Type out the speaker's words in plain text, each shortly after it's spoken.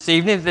This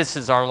evening, this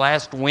is our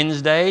last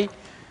Wednesday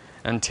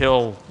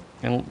until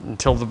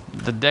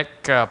the deck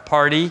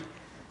party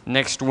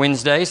next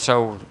Wednesday.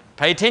 So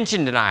pay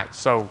attention tonight.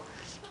 So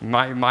you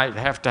might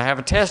have to have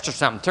a test or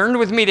something. Turn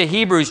with me to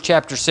Hebrews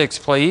chapter 6,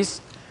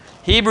 please.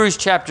 Hebrews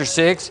chapter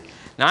 6.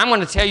 Now I'm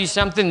going to tell you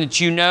something that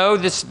you know.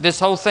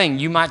 This whole thing,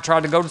 you might try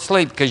to go to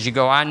sleep because you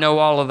go, I know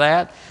all of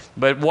that.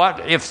 But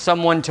what if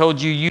someone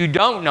told you you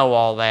don't know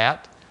all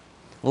that?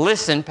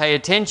 Listen, pay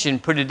attention,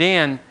 put it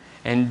in,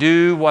 and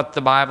do what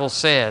the Bible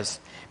says.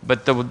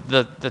 But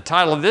the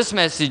title of this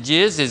message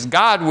is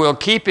God will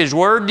keep His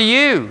word to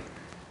you.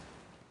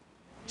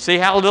 See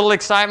how little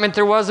excitement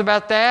there was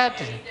about that?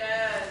 Yeah, He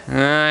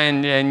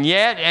does.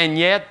 And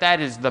yet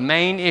that is the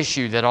main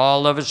issue that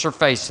all of us are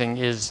facing,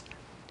 is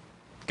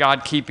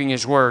God keeping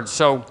His word.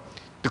 So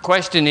the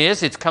question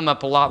is, it's come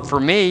up a lot for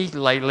me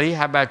lately.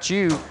 How about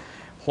you?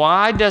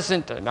 Why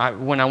doesn't,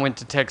 when I went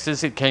to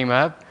Texas, it came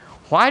up.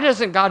 Why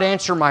doesn't God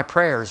answer my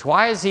prayers?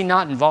 Why is He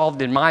not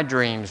involved in my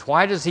dreams?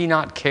 Why does He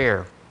not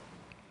care?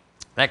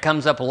 That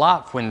comes up a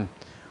lot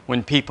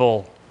when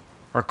people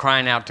are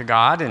crying out to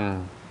God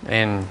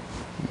and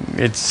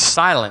it's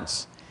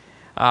silence.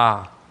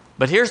 But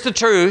here's the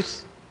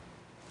truth.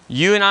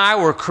 You and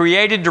I were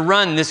created to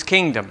run this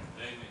kingdom.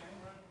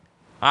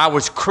 I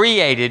was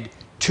created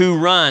to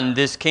run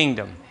this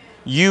kingdom.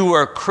 You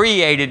were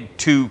created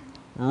to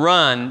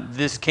run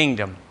this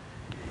kingdom.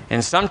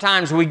 And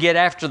sometimes we get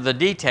after the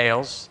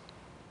details.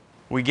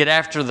 We get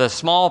after the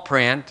small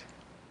print.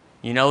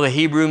 You know, the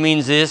Hebrew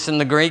means this and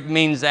the Greek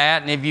means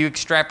that. And if you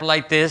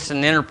extrapolate this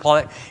and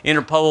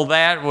interpole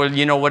that, well,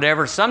 you know,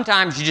 whatever.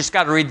 Sometimes you just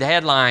got to read the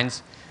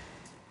headlines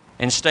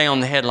and stay on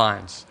the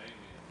headlines.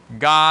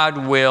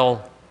 God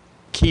will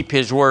keep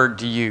His word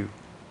to you.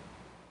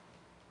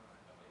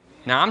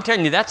 Now, I'm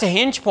telling you, that's a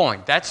hinge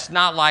point. That's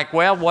not like,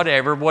 well,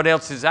 whatever, what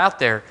else is out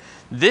there?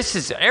 This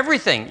is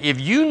everything. If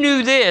you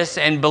knew this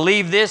and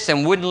believed this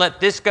and wouldn't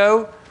let this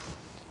go,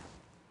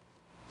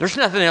 there's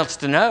nothing else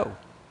to know.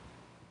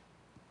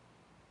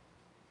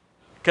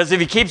 Because if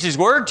He keeps His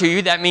word to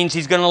you, that means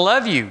He's going to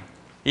love you,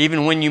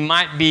 even when you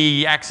might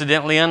be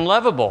accidentally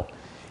unlovable.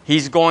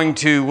 He's going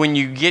to, when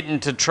you get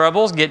into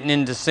troubles, getting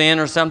into sin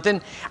or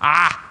something,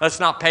 let's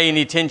not pay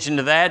any attention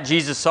to that.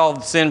 Jesus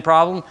solved the sin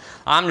problem.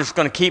 I'm just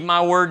going to keep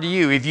my word to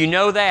you. If you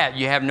know that,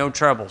 you have no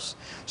troubles.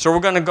 So we're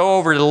going to go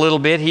over it a little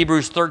bit.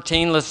 Hebrews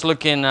 13, let's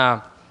look in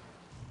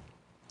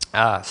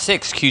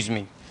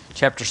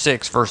chapter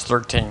 6, verse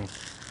 13.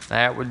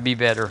 That would be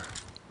better.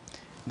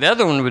 The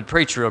other one would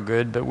preach real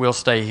good, but we'll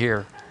stay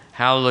here.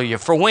 Hallelujah.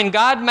 For when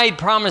God made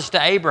promise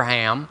to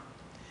Abraham,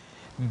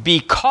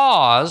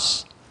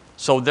 because,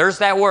 so there's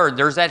that word,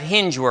 there's that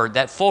hinge word,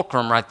 that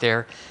fulcrum right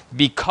there.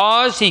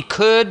 Because He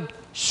could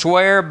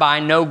swear by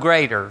no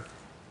greater,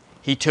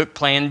 He took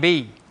plan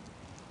B.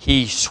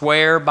 He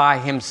swore by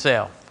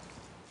Himself.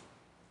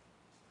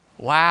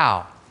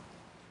 Wow.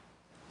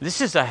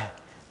 This is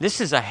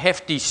a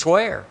hefty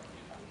swear.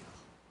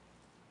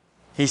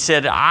 He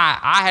said,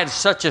 I had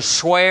such a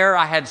swear,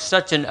 I had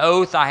such an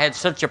oath, I had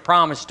such a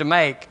promise to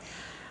make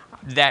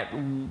that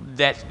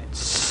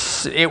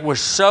it was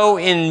so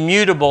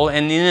immutable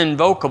and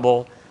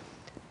invocable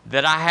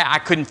that I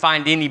couldn't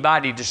find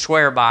anybody to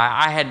swear by.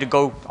 I had to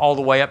go all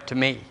the way up to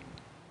me.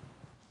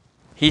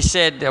 He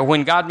said,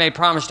 when God made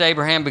promise to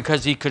Abraham,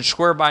 because He could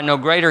swear by no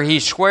greater,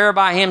 He swore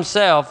by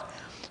Himself,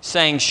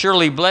 saying,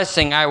 surely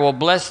blessing I will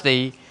bless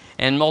thee,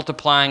 and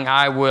multiplying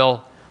I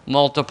will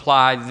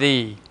multiply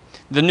thee.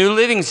 The New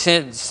Living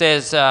says,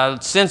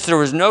 since there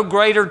was no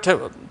greater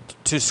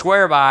to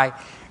swear by,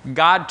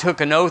 God took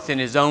an oath in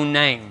His own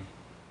name.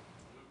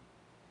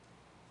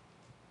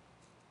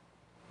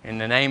 In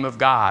the name of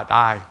God,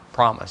 I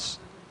promise.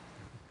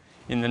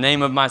 In the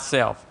name of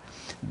myself.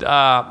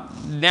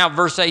 Now,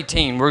 verse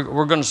 18,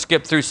 we're going to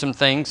skip through some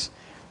things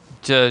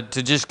to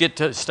just get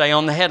to stay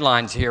on the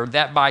headlines here.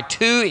 That by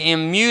two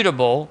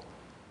immutable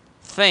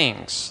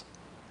things,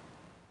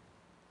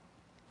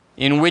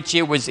 in which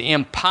it was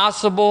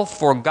impossible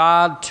for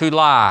God to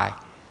lie.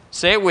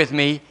 Say it with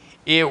me.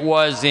 It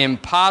was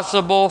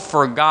impossible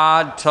for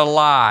God to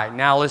lie.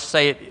 Now let's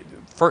say it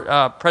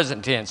for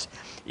present tense.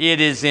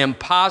 It is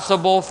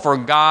impossible for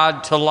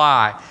God to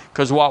lie,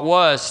 because what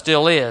was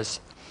still is.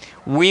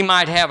 We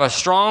might have a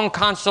strong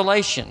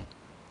consolation,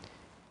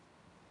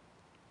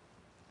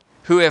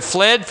 who have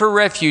fled for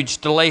refuge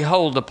to lay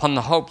hold upon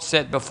the hope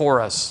set before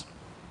us.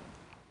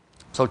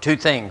 So two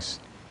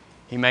things.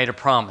 He made a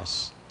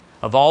promise.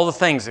 Of all the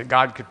things that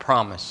God could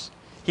promise,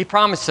 He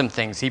promised some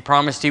things. He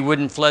promised He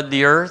wouldn't flood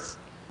the earth.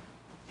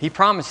 He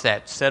promised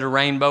that. Set a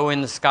rainbow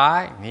in the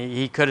sky.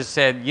 He could have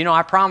said, you know,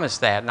 I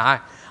promised that. And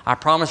I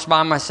promised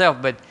by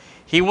myself. But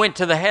He went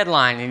to the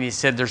headline and He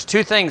said, there's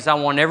two things I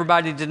want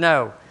everybody to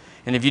know.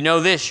 And if you know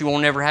this, you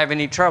won't ever have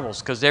any troubles,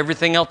 because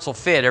everything else will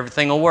fit.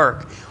 Everything will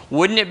work.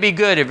 Wouldn't it be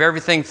good if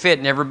everything fit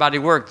and everybody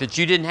worked, that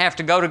you didn't have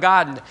to go to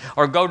God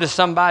or go to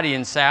somebody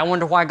and say, I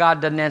wonder why God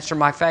doesn't answer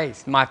my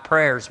faith, my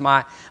prayers,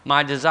 my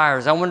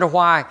desires. I wonder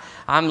why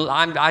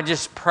I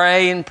just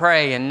pray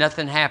and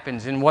nothing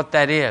happens, and what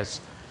that is.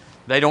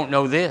 They don't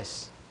know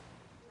this.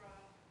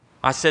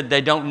 I said,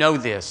 they don't know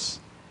this.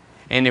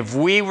 And if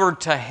we were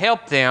to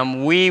help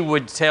them, we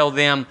would tell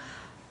them,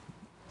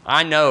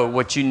 I know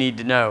what you need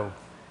to know.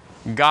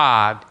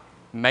 God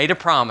made a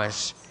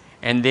promise,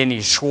 and then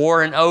He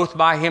swore an oath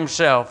by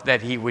Himself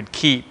that He would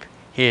keep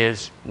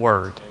His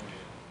word.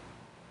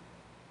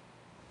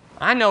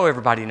 I know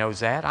everybody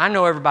knows that. I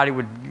know everybody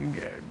would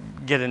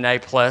get an A+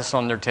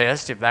 on their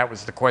test if that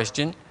was the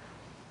question.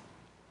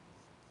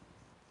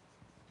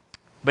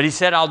 But He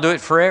said, I'll do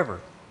it forever.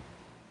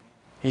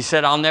 He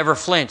said, I'll never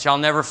flinch, I'll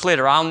never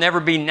flitter, I'll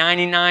never be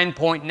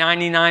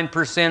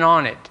 99.99%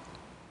 on it.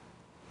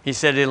 He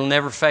said, it'll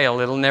never fail,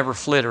 it'll never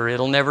flitter,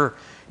 it'll never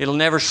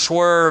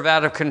swerve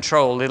out of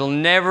control. It'll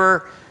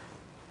never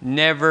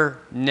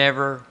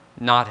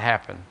not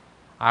happen.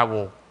 I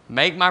will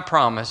make my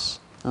promise.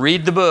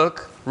 Read the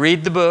book.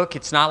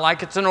 It's not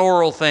like it's an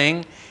oral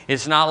thing.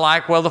 It's not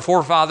like, well, the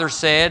forefathers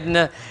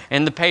said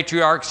and the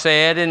patriarch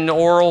said and the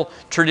oral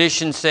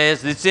tradition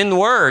says. It's in the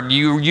Word.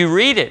 You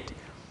read it.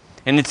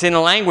 And it's in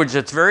a language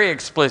that's very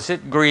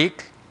explicit,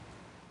 Greek,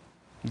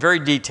 very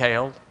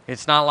detailed.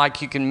 It's not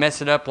like you can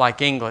mess it up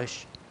like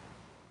English.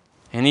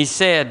 And He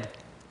said,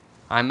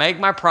 I make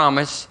my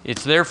promise.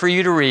 It's there for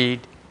you to read.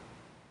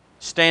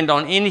 Stand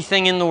on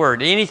anything in the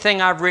Word.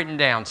 Anything I've written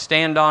down,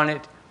 stand on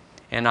it.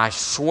 And I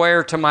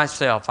swear to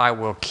myself, I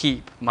will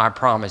keep my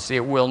promise.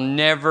 It will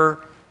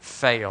never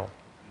fail.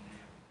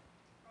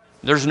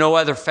 There's no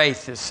other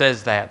faith that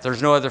says that.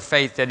 There's no other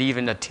faith that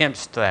even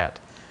attempts that.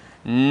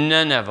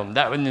 None of them.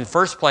 That, in the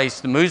first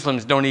place, the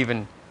Muslims don't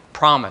even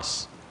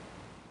promise.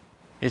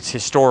 It's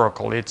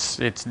historical. It's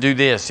do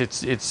this.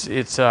 It's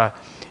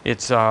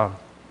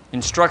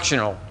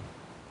instructional.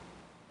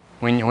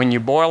 When you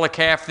boil a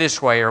calf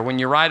this way, or when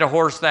you ride a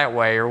horse that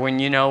way, or when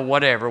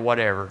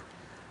whatever.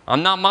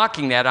 I'm not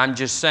mocking that. I'm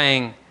just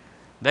saying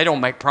they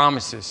don't make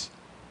promises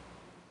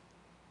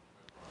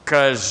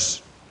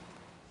because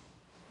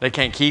they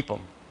can't keep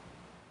them.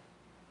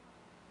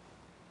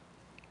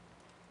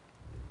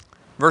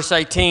 Verse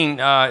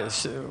 18,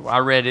 I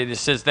read it. It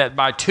says that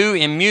by two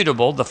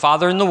immutable, the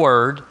Father and the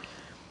Word,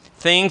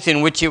 things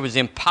in which it was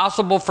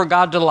impossible for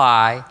God to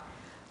lie.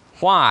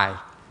 Why?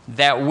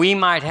 That we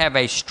might have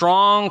a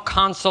strong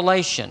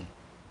consolation,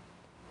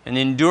 an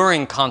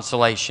enduring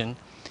consolation,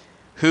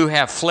 who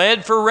have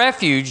fled for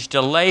refuge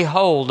to lay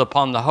hold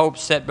upon the hope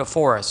set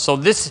before us. So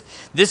this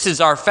is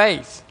our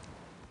faith.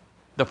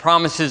 The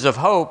promises of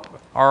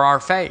hope are our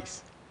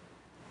faith.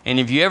 And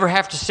if you ever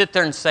have to sit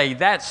there and say,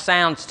 that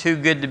sounds too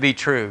good to be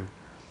true,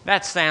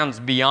 that sounds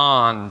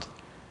beyond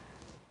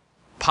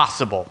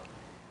possible,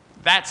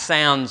 that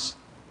sounds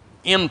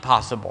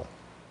impossible.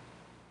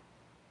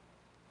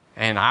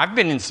 And I've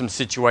been in some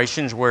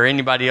situations where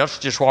anybody else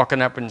just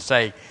walking up and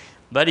say,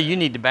 buddy, you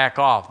need to back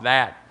off.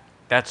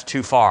 That's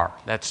too far.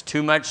 That's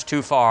too much,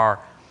 too far.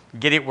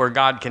 Get it where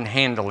God can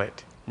handle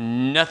it.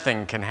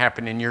 Nothing can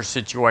happen in your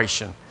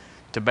situation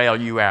to bail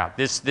you out.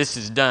 This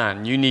is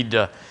done. You need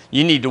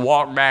to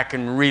walk back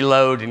and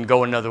reload and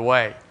go another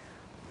way.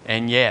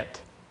 And yet,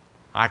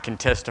 I can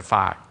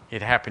testify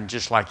it happened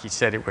just like He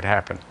said it would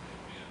happen.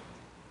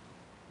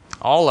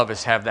 All of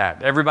us have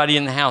that. Everybody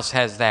in the house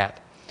has that.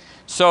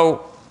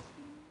 So,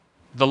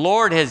 the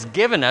Lord has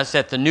given us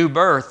at the new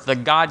birth the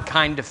God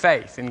kind of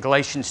faith. In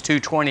Galatians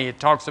 2:20, it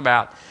talks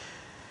about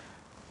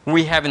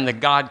we having the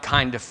God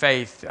kind of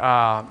faith.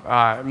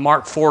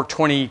 Mark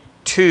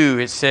 4:22,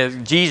 it says,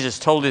 Jesus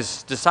told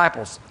His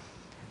disciples,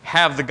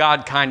 have the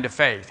God kind of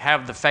faith.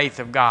 Have the faith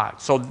of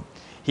God. So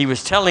He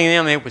was telling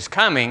them it was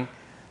coming,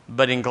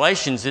 but in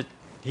Galatians,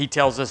 He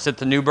tells us at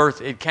the new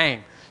birth it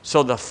came.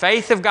 So the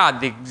faith of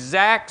God, the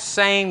exact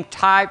same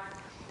type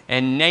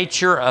and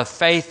nature of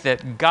faith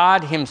that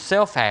God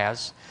Himself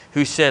has,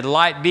 who said,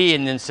 light be,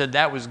 and then said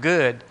that was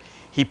good,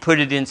 He put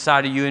it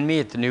inside of you and me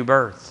at the new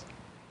birth.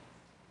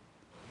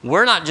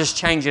 We're not just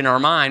changing our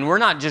mind. We're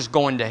not just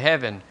going to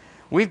heaven.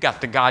 We've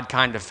got the God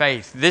kind of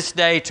faith. This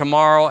day,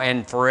 tomorrow,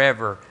 and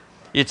forever,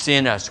 it's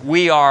in us.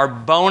 We are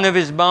bone of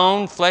His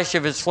bone, flesh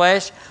of His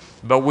flesh,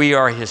 but we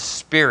are His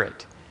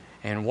spirit.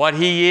 And what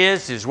He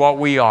is what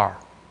we are.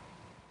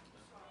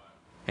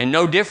 And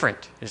no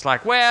different. It's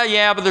like, well,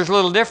 yeah, but there's a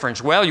little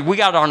difference. Well, we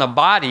got on a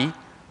body,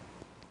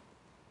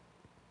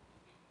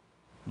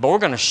 but we're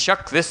going to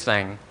shuck this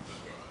thing.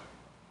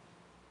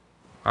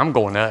 I'm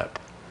going up.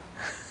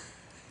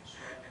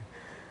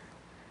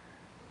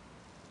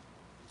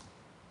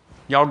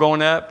 Y'all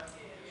going up?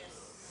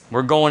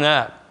 We're going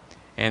up.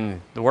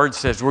 And the Word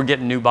says we're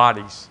getting new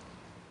bodies.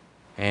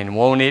 And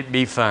won't it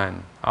be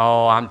fun?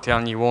 Oh, I'm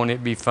telling you, won't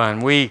it be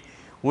fun? We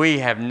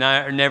have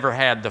never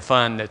had the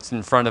fun that's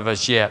in front of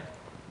us yet.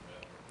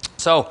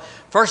 So,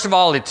 first of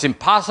all, it's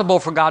impossible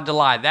for God to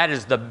lie. That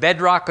is the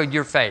bedrock of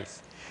your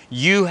faith.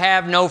 You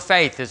have no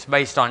faith that's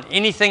based on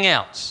anything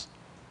else.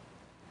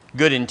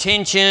 Good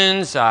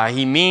intentions,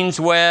 He means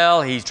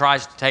well, He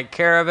tries to take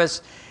care of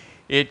us.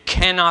 It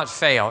cannot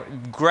fail.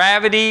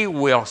 Gravity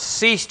will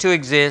cease to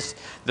exist.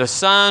 The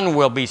sun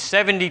will be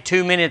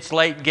 72 minutes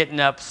late getting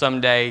up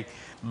someday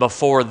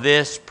before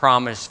this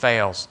promise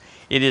fails.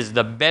 It is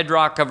the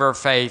bedrock of our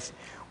faith.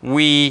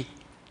 We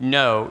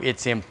know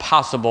it's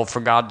impossible for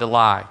God to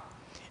lie.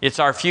 It's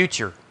our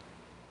future.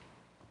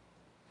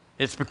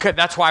 It's because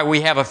that's why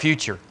we have a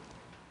future.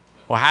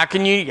 Well, how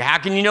can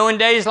you know in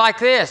days like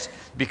this?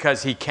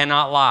 Because He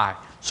cannot lie.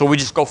 So we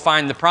just go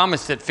find the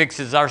promise that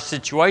fixes our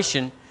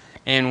situation,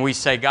 and we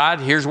say, God,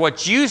 here's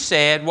what you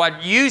said.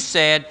 What you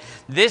said.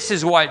 This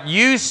is what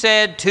you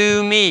said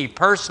to me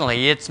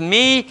personally. It's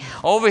me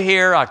over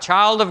here, a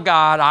child of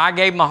God. I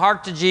gave my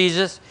heart to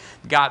Jesus,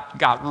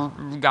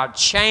 got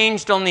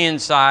changed on the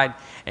inside,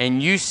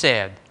 and you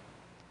said,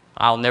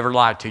 I'll never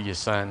lie to you,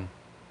 son.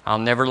 I'll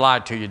never lie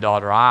to you,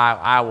 daughter.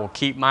 I will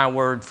keep my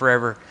word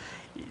forever.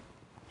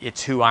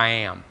 It's who I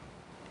am.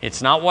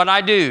 It's not what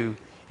I do.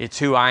 It's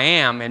who I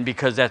am, and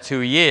because that's who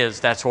He is,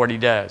 that's what He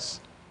does.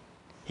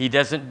 He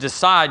doesn't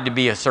decide to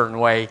be a certain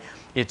way.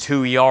 It's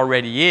who He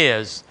already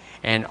is,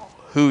 and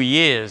who He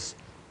is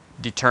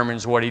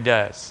determines what He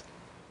does.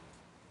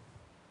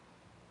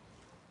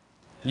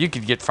 You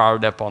could get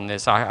fired up on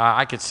this.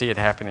 I could see it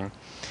happening.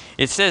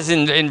 It says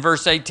in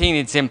verse 18,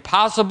 it's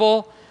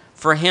impossible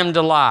for Him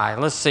to lie.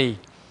 Let's see.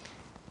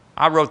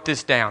 I wrote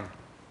this down.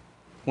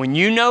 When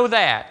you know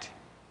that,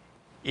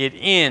 it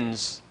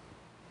ends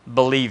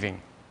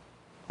believing.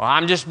 Well,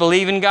 I'm just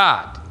believing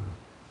God.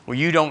 Well,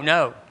 you don't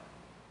know.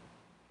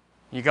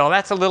 You go,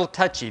 that's a little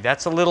touchy.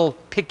 That's a little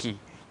picky.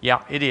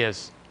 Yeah, it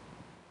is.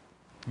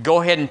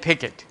 Go ahead and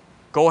pick it.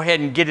 Go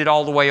ahead and get it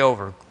all the way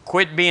over.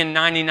 Quit being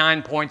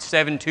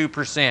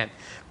 99.72%.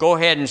 Go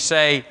ahead and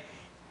say,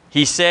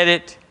 He said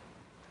it.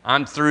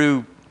 I'm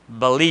through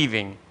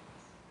believing.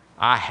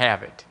 I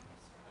have it.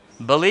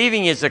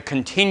 Believing is a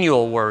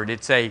continual word.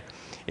 It's a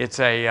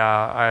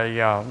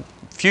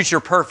future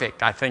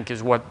perfect, I think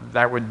is what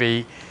that would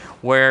be,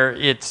 where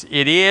it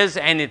is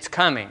and it's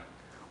coming.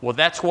 Well,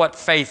 that's what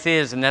faith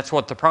is, and that's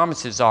what the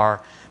promises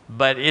are,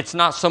 but it's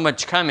not so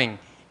much coming,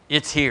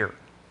 it's here.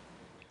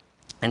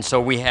 And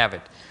so we have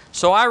it.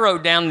 So I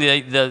wrote down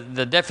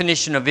the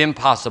definition of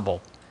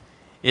impossible.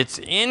 It's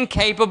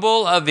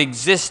incapable of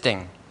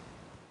existing,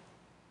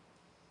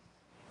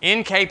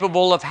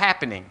 incapable of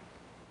happening.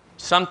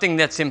 Something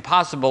that's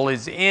impossible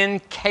is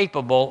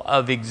incapable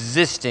of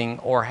existing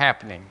or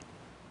happening.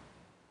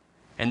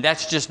 And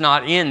that's just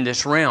not in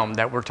this realm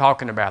that we're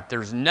talking about.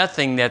 There's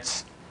nothing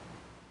that's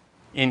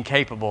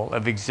incapable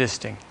of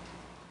existing.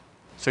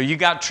 So you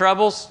got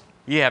troubles?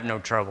 You have no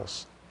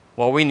troubles.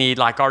 What we need,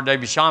 like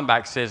R.W.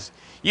 Schambach says,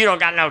 you don't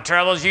got no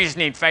troubles, you just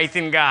need faith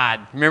in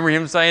God. Remember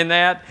him saying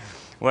that?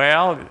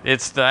 Well,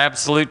 it's the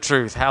absolute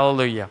truth.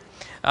 Hallelujah.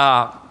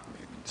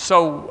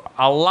 So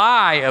a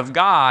lie of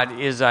God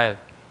is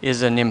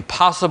an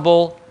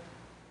impossible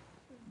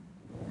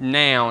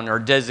noun or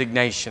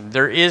designation.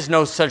 There is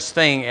no such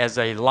thing as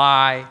a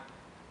lie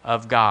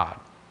of God.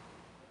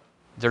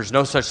 There's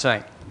no such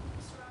thing.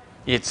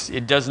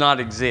 It does not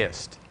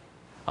exist.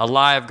 A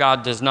lie of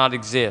God does not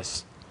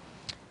exist.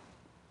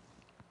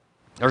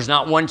 There's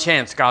not one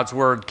chance God's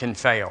word can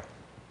fail.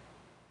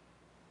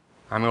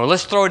 I mean, well,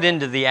 let's throw it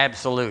into the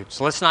absolutes.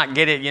 Let's not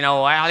get it,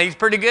 well, He's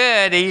pretty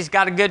good. He's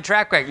got a good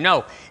track record.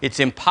 No, it's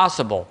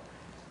impossible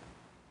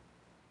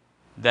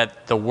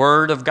that the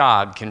word of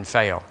God can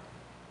fail.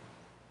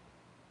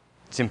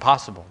 It's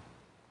impossible.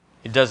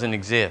 It doesn't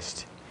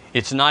exist.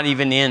 It's not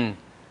even in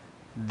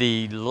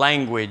the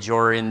language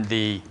or in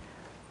the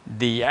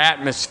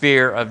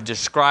atmosphere of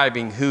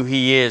describing who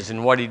He is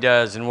and what He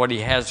does and what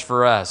He has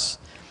for us.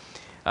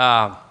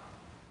 But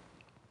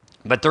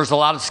there's a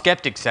lot of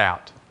skeptics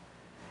out.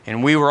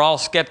 And we were all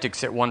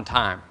skeptics at one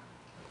time.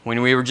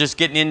 When we were just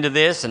getting into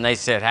this and they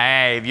said,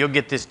 hey, if you'll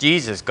get this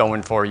Jesus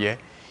going for you,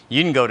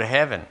 you can go to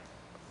heaven.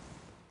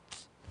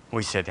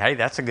 We said, hey,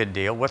 that's a good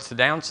deal. What's the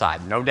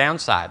downside? No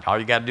downside. All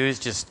you got to do is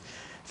just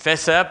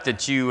fess up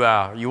that you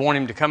want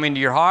Him to come into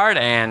your heart,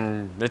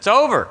 and it's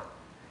over.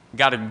 You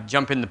got to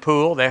jump in the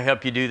pool. They'll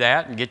help you do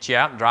that and get you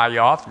out and dry you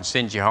off and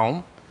send you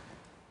home.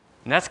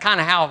 And that's kind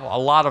of how a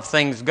lot of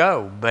things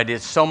go, but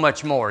it's so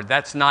much more.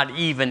 That's not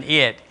even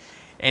it.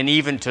 And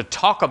even to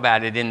talk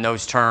about it in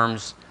those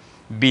terms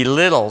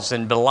belittles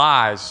and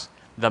belies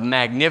the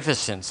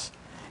magnificence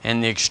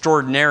and the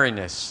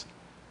extraordinariness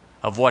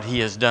of what He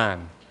has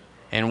done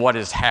and what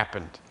has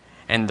happened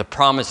and the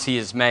promise He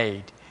has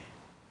made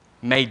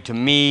to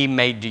me,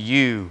 made to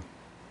you,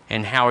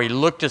 and how He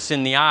looked us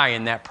in the eye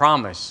in that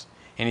promise.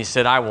 And He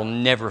said, I will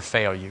never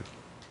fail you.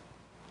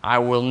 I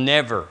will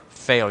never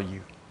fail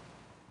you.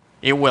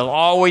 It will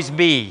always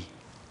be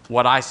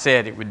what I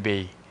said it would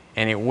be,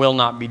 and it will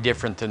not be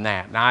different than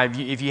that. Now,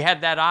 if you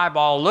had that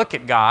eyeball look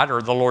at God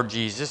or the Lord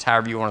Jesus,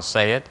 however you want to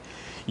say it,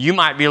 you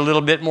might be a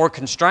little bit more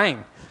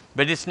constrained,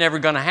 but it's never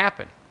going to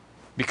happen,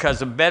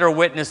 because a better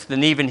witness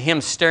than even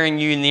Him staring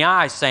you in the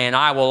eye saying,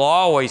 I will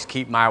always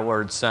keep my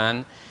word,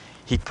 son,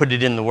 He put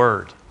it in the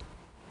Word.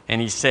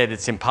 And He said,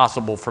 it's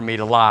impossible for me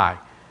to lie.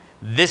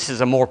 This is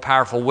a more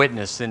powerful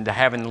witness than to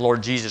having the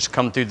Lord Jesus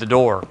come through the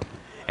door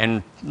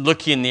and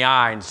look you in the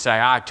eye and say,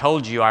 I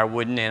told you I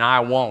wouldn't and I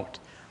won't.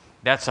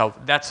 That's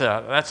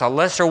a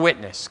lesser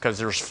witness, because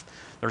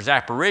there's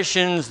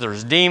apparitions,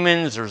 there's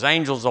demons, there's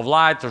angels of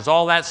light, there's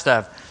all that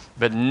stuff.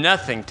 but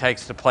nothing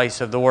takes the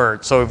place of the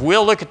Word. So if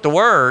we'll look at the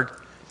Word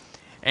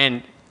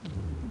and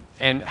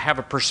have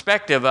a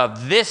perspective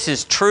of this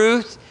is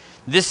truth,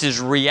 this is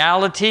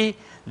reality,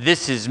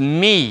 this is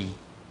me,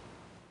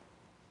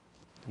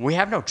 we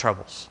have no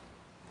troubles.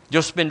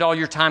 You'll spend all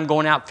your time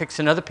going out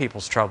fixing other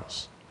people's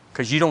troubles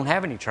because you don't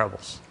have any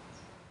troubles.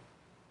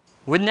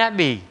 Wouldn't that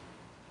be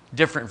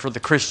different for the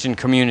Christian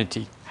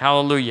community?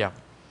 Hallelujah.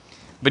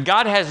 But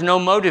God has no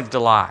motive to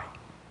lie.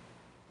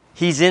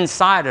 He's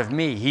inside of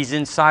me. He's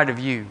inside of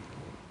you.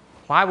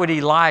 Why would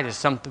He lie to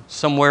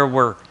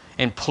somewhere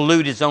and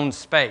pollute His own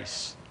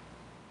space?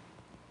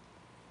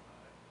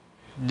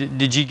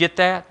 Did you get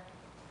that?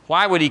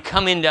 Why would He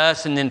come into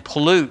us and then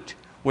pollute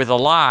with a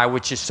lie,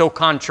 which is so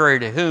contrary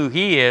to who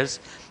He is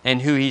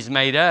and who He's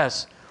made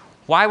us?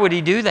 Why would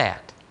He do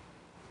that?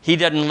 He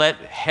doesn't let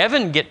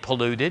heaven get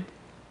polluted.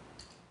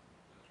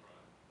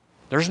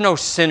 There's no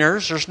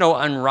sinners, there's no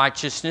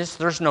unrighteousness,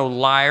 there's no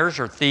liars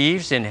or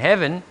thieves in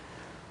heaven.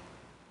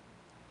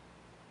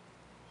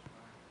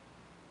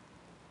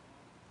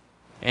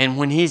 And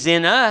when He's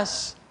in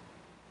us,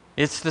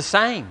 it's the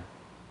same.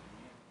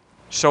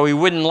 So He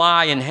wouldn't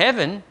lie in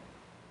heaven,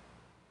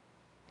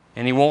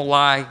 and He won't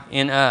lie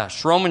in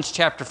us. Romans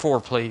chapter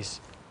 4,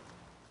 please.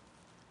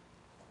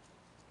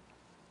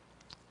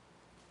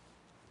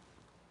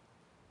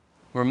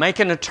 We're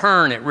making a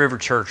turn at River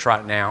Church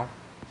right now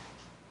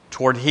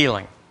toward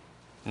healing.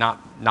 Not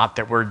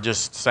that we're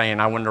just saying,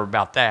 I wonder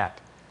about that.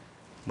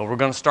 But we're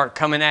going to start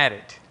coming at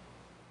it.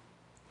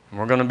 And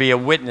we're going to be a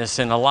witness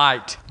and a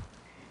light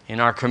in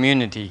our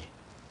community.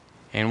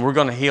 And we're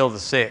going to heal the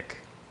sick.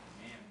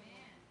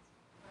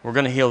 We're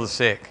going to heal the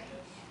sick.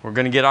 We're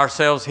going to get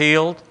ourselves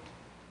healed.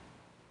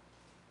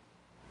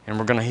 And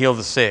we're going to heal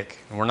the sick.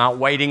 And we're not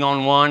waiting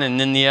on one and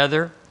then the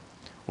other.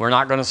 We're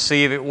not going to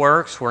see if it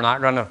works. We're not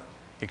going to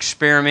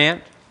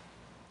experiment.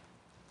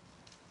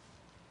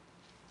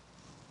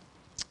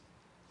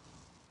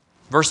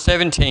 Verse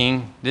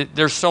 17,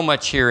 there's so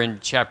much here in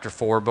chapter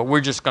 4, but we're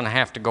just going to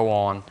have to go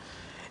on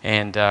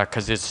and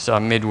because it's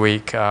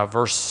midweek.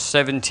 Verse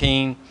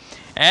 17,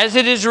 as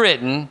it is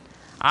written,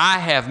 I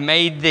have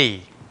made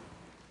thee.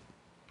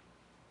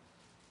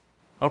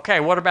 Okay,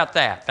 what about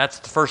that? That's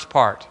the first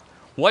part.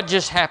 What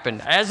just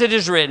happened? As it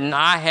is written,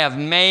 I have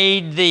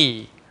made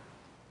thee.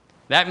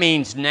 That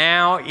means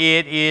now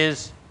it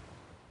is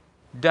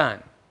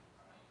done.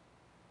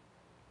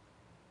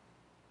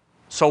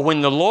 So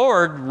when the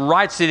Lord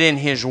writes it in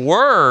His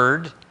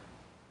Word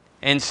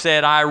and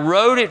said, I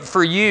wrote it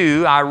for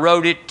you, I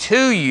wrote it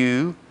to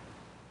you,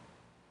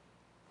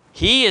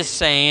 He is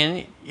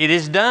saying it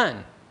is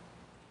done.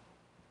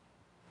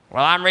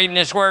 Well, I'm reading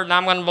this Word and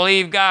I'm going to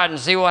believe God and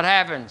see what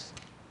happens.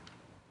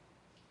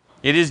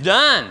 It is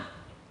done.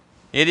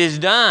 It is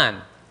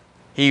done.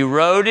 He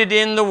wrote it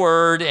in the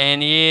Word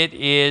and it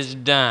is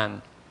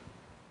done.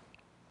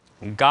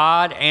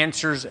 God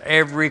answers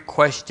every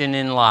question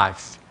in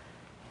life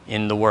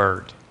in the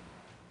Word.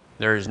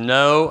 There is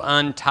no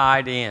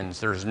untied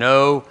ends. There's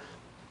no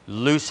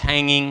loose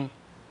hanging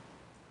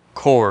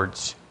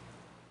cords.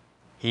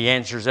 He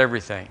answers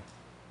everything.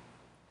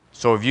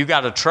 So if you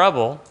got a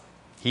trouble,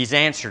 He's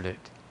answered it.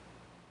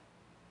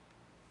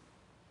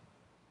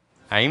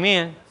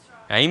 Amen.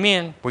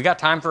 Amen. We got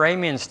time for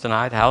amens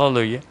tonight.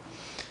 Hallelujah.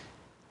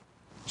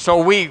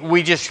 So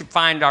we just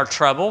find our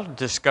trouble,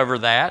 discover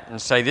that,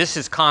 and say, this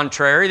is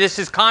contrary. This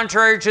is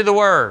contrary to the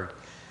Word.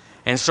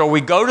 And so we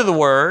go to the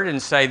Word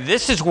and say,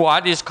 this is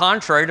what is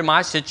contrary to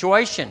my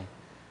situation.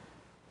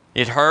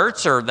 It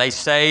hurts, or they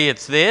say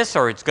it's this,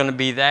 or it's going to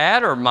be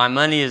that, or my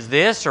money is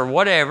this, or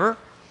whatever.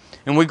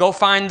 And we go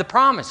find the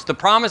promise. The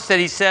promise that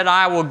He said,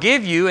 I will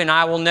give you and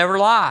I will never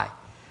lie.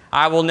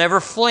 I will never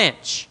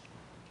flinch.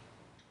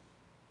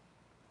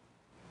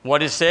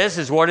 What it says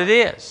is what it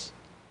is.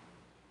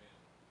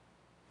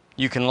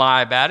 You can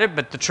lie about it,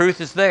 but the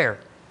truth is there.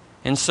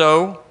 And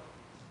so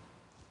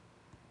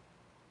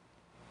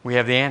we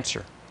have the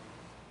answer.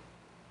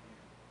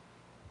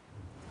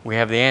 We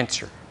have the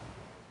answer.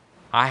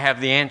 I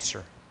have the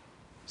answer.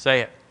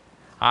 Say it.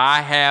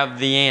 I have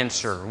the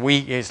answer.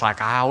 It's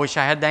like, I wish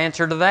I had the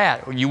answer to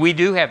that. We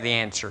do have the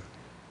answer.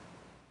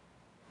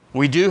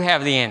 We do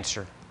have the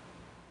answer.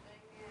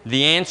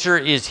 The answer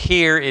is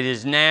here. It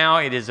is now.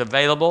 It is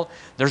available.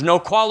 There's no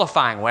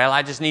qualifying. Well,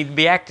 I just need to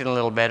be acting a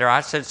little better.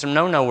 I said some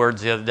no-no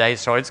words the other day,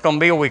 so it's going to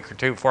be a week or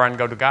two before I can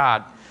go to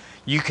God.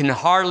 You can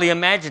hardly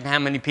imagine how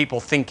many people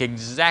think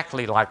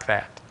exactly like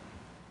that.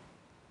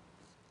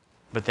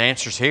 But the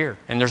answer's here,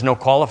 and there's no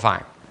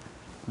qualifying.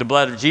 The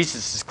blood of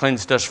Jesus has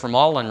cleansed us from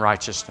all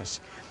unrighteousness.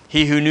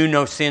 He who knew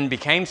no sin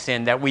became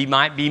sin, that we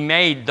might be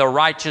made the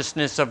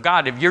righteousness of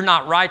God. If you're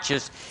not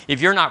righteous,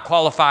 if you're not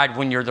qualified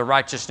when you're the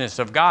righteousness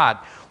of God,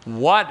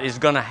 what is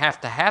going to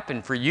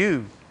happen for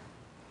you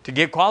to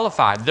get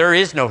qualified? There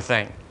is no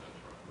thing.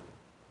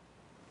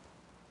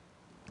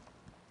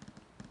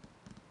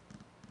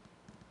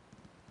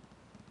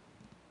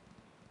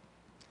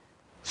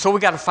 So we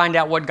got to find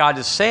out what God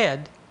has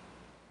said,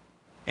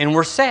 and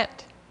we're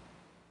set.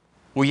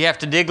 Will you have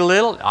to dig a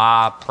little?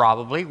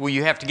 Probably. Will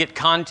you have to get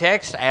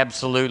context?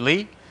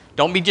 Absolutely.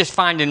 Don't be just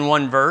finding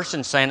one verse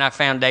and saying, I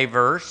found a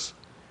verse.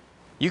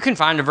 You can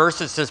find a verse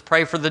that says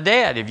pray for the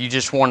dead if you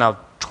just want to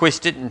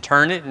twist it and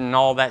turn it and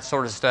all that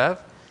sort of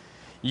stuff.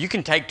 You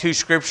can take two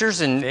scriptures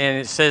and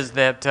it says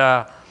that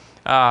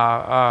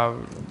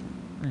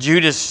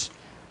Judas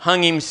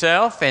hung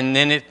himself, and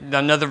then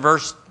another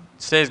verse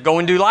says go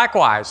and do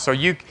likewise. So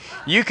you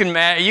can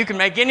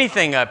make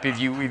anything up if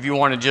you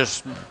want to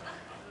just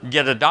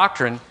get a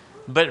doctrine.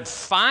 But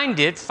find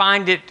it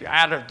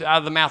out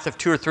of the mouth of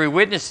two or three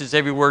witnesses,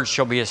 every word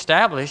shall be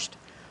established.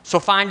 So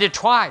find it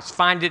twice,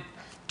 find it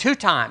 2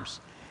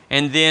 times,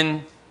 and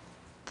then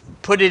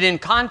put it in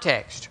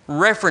context.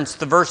 Reference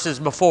the verses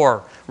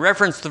before,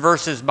 reference the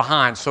verses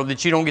behind, so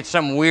that you don't get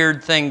some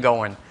weird thing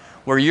going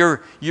where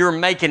you're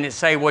making it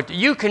say what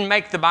you can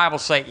make the Bible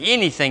say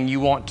anything you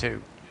want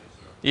to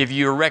if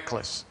you're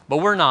reckless. But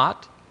we're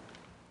not.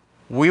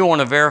 We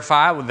want to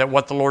verify that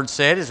what the Lord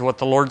said is what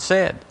the Lord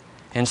said.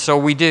 And so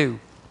we do.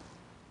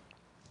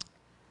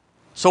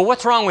 So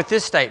what's wrong with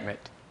this statement?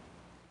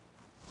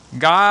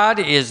 God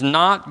is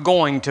not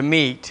going to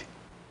meet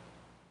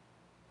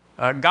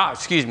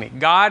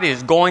God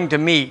is going to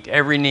meet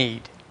every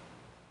need.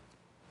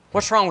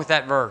 What's wrong with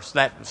that verse,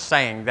 that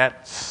saying?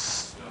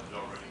 It's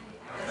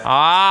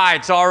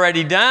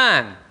already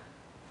done.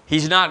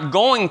 He's not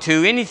going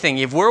to anything.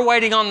 If we're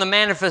waiting on the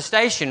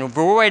manifestation, if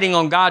we're waiting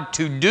on God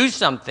to do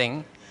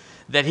something,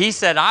 that He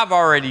said, I've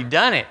already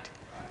done it.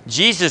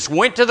 Jesus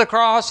went to the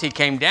cross. He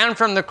came down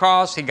from the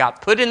cross. He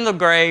got put in the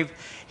grave.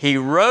 He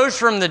rose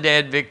from the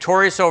dead,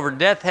 victorious over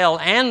death, hell,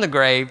 and the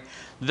grave.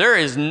 There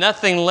is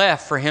nothing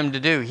left for Him to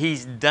do.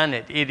 He's done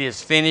it. It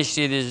is finished.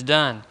 It is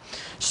done.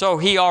 So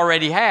He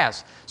already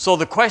has. So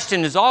the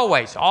question is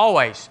always,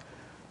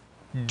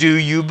 do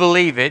you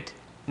believe it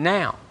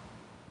now?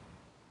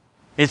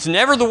 It's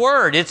never the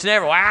Word. It's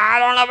never, I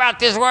don't know about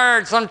this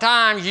Word.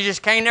 Sometimes you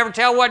just can't never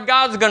tell what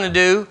God's going to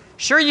do.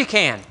 Sure you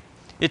can.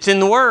 It's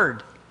in the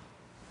Word.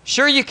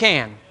 Sure you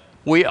can.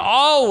 We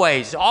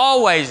always,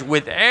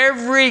 with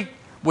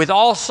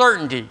all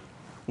certainty,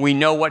 we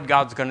know what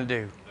God's going to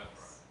do.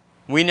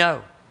 We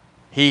know.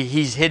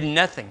 He's hidden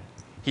nothing.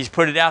 He's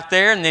put it out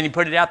there, and then He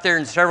put it out there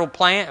in several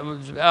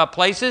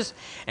places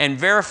and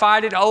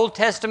verified it, Old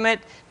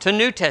Testament to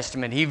New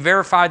Testament. He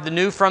verified the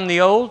new from the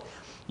old.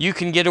 You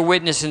can get a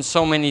witness in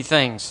so many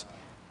things.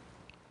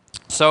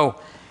 So,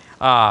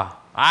 I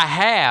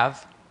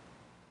have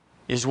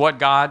is what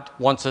God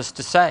wants us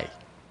to say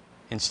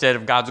instead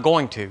of God's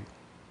going to.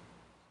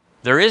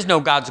 There is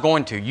no God's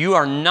going to. You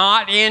are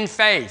not in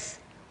faith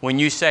when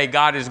you say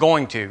God is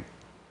going to.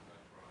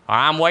 Or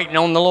I'm waiting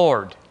on the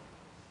Lord.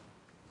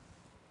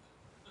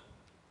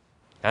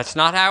 That's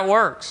not how it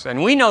works.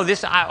 And we know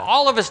this.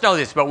 All of us know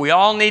this, but we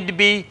all need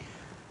to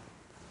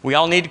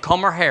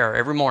comb our hair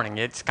every morning.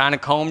 It's kind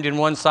of combed in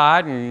one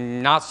side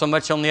and not so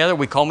much on the other.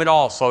 We comb it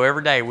all, so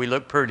every day we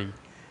look pretty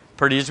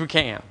as we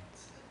can.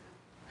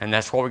 And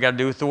that's what we got to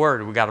do with the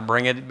Word. We got to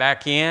bring it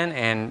back in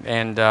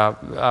and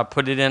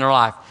put it in our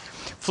life.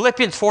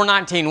 Philippians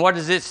 4:19, what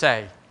does it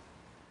say?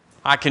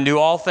 I can do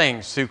all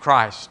things through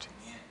Christ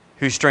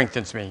who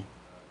strengthens me.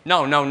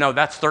 No,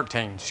 that's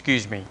 13,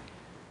 excuse me.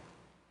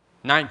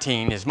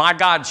 19 is my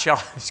God shall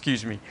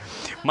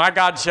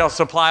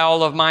supply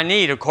all of my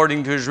need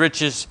according to His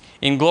riches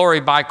in glory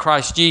by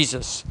Christ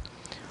Jesus.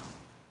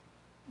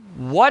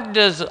 What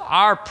does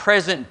our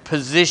present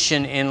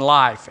position in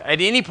life, at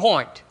any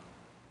point,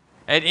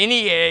 at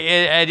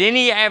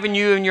any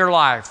avenue in your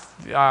life,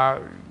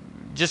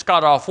 just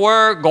got off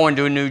work, going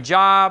to a new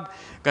job,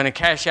 going to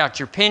cash out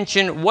your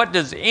pension, what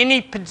does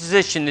any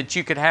position that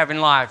you could have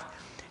in life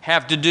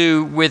have to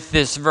do with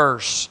this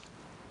verse?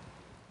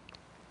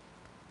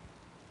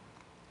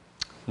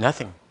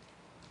 Nothing.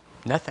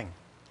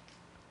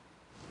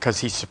 Because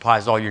He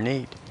supplies all your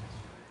need.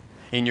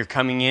 And you're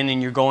coming in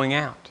and you're going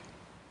out.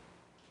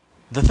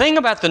 The thing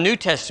about the New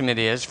Testament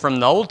is, from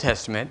the Old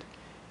Testament,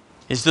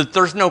 is that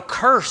there's no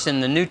curse in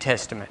the New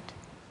Testament.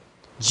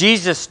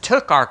 Jesus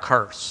took our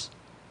curse.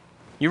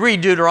 You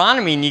read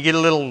Deuteronomy and you get a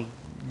little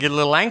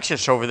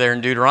anxious over there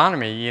in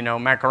Deuteronomy. You know,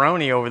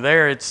 macaroni over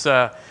there, it's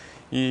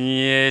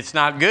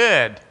not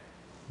good.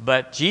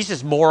 But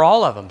Jesus bore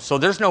all of them. So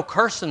there's no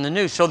curse in the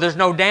new. So there's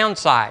no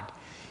downside.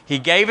 He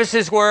gave us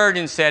His Word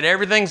and said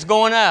everything's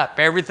going up,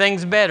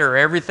 everything's better,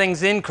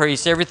 everything's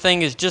increased,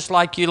 everything is just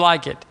like you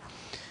like it.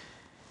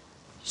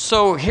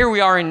 So here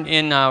we are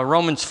in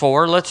Romans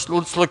 4. Let's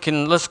go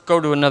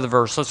to another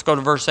verse. Let's go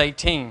to verse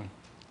 18.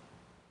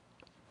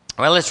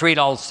 Well, let's read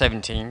all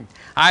 17.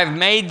 I have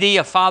made thee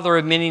a father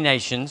of many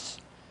nations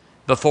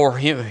before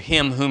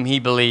him whom he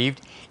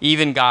believed,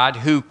 even God,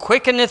 who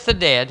quickeneth the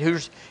dead.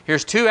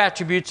 Here's 2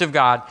 attributes of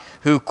God.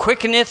 Who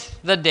quickeneth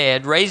the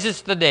dead,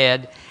 raiseth the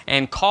dead,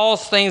 and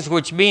calls things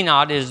which be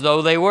not as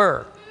though they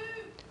were.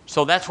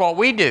 So that's what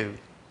we do.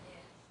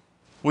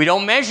 We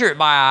don't measure it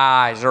by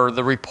our eyes or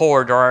the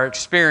report or our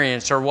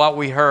experience or what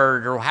we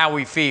heard or how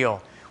we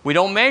feel. We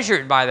don't measure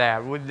it by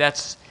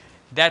that.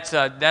 That's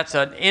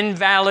an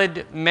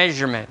invalid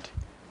measurement.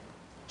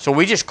 So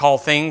we just call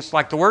things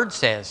like the Word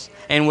says,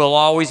 and we'll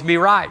always be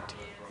right.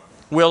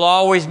 We'll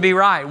always be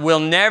right. We'll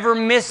never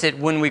miss it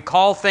when we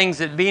call things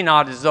that be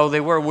not as though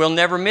they were. We'll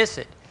never miss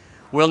it.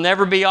 We'll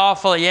never be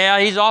awful. Yeah,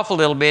 he's off a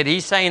little bit.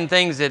 He's saying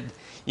things that,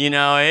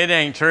 it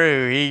ain't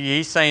true.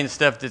 He's saying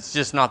stuff that's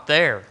just not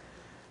there.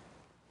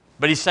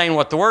 But he's saying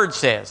what the Word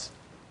says.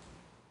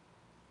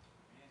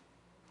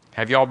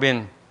 Have y'all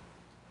been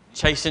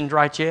chastened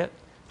right yet?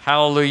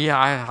 Hallelujah.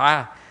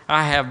 I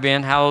have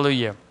been.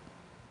 Hallelujah.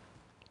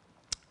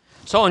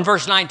 So in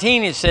verse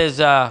 19 it says,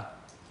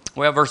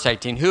 verse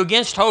 18, who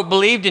against hope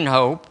believed in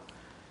hope,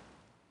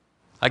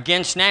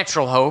 against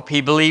natural hope,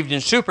 he believed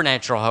in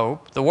supernatural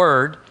hope, the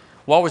Word.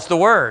 What was the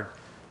Word?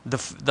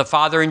 The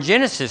Father in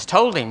Genesis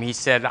told him, he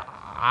said,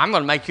 I'm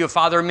going to make you a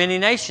father of many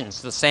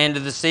nations, the sand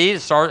of the sea.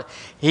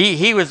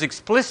 He was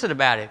explicit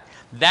about it.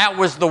 That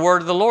was the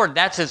word of the Lord.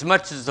 That's as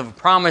much as a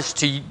promise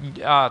to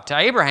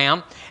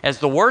Abraham as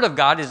the Word of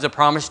God is a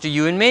promise to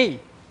you and me.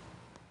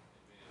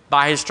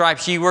 By His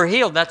stripes ye were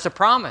healed. That's a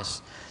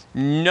promise.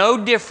 No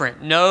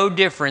different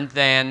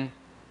than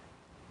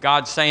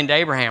God saying to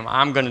Abraham,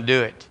 I'm going to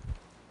do it.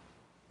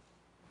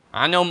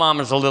 I know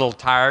Mama's a little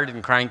tired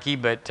and cranky,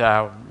 but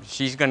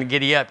she's going to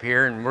giddy up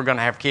here and we're going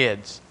to have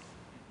kids.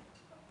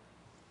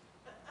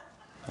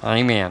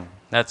 Amen.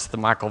 That's the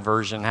Michael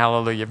version.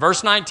 Hallelujah.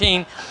 Verse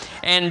 19,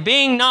 and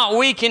being not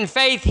weak in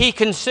faith, he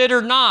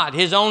considered not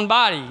his own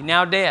body,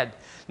 now dead.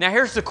 Now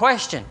here's the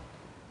question.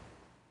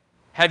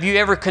 Have you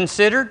ever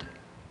considered?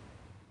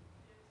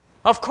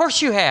 Of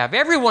course you have.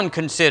 Everyone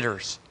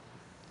considers.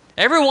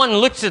 Everyone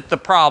looks at the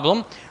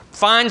problem,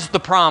 finds the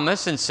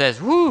promise, and says,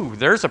 whoo,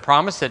 there's a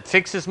promise that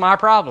fixes my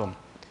problem.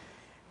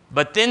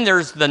 But then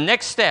there's the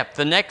next step,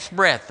 the next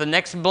breath, the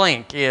next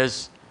blink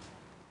is,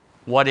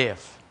 what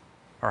if?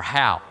 Or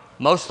how?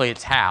 Mostly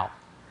it's how.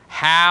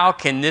 How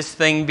can this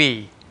thing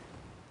be?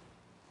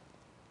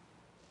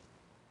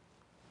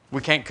 We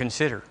can't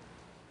consider.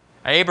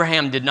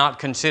 Abraham did not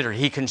consider.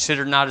 He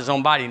considered not his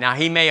own body. Now,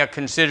 he may have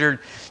considered,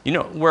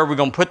 where we're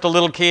going to put the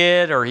little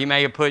kid, or he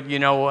may have put,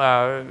 what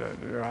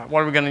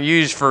are we going to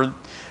use for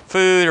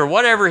food, or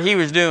whatever he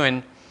was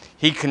doing,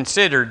 he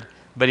considered,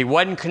 but he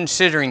wasn't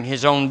considering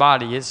his own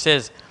body. It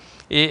says,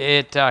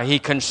 he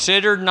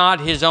considered not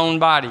his own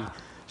body.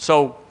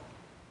 So,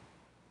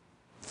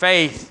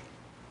 faith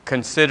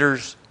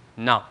considers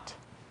not.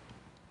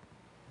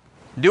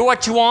 Do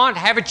what you want,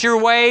 have it your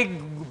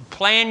way,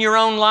 plan your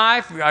own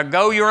life,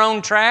 go your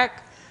own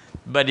track.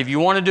 But if you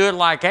want to do it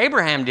like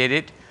Abraham did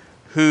it,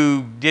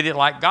 who did it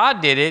like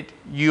God did it,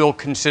 you'll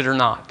consider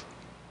not.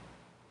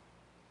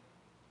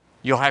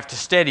 You'll have to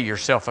steady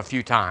yourself a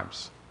few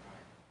times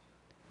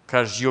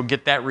because you'll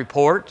get that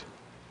report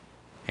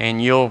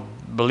and you'll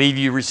believe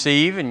you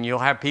receive and you'll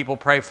have people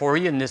pray for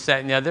you and this, that,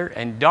 and the other.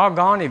 And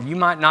doggone if you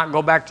might not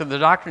go back to the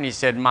doctor and he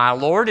said, my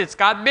Lord, it's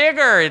got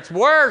bigger, it's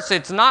worse,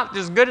 it's not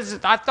as good as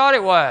I thought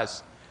it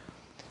was.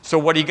 So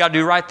what do you got to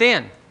do right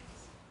then?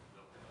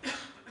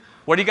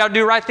 What do you got to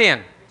do right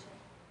then?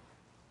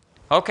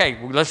 Okay,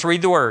 let's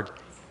read the word.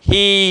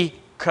 He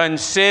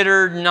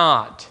considered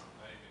not.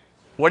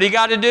 What do you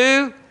got to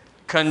do?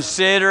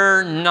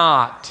 Consider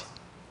not.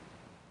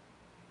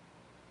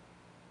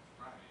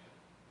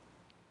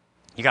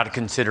 You got to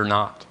consider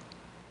not.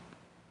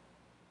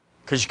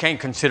 Because you can't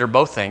consider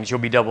both things.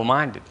 You'll be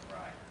double-minded.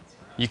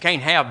 You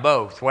can't have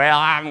both. Well,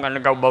 I'm going to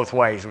go both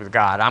ways with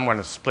God. I'm going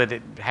to split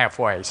it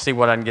halfway, see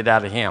what I can get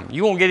out of Him.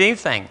 You won't get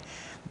anything.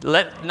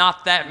 Let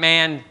not that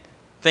man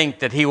think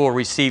that he will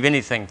receive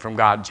anything from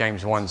God,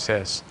 James 1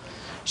 says.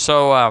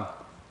 So,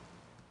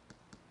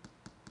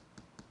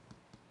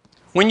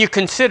 when you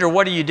consider,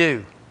 what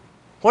do?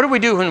 What do we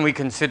do when we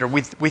consider?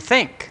 We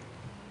think.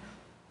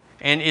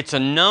 And it's a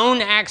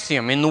known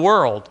axiom in the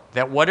world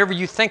that whatever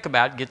you think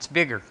about gets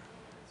bigger.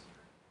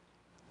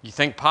 You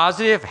think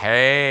positive,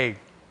 hey,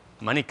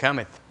 money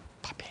cometh.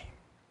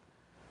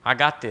 I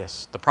got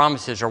this. The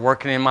promises are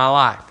working in my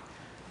life.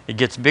 It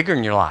gets bigger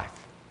in your life.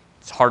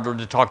 It's harder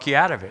to talk you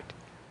out of it.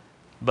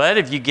 But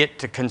if you get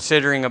to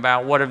considering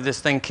about what if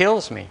this thing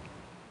kills me?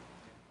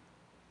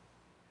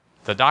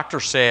 The doctor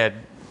said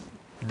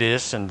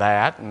this and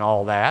that and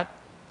all that.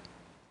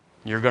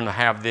 You're going to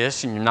have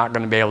this and you're not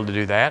going to be able to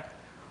do that.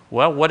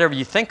 Well, whatever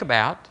you think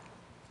about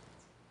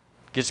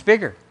gets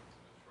bigger.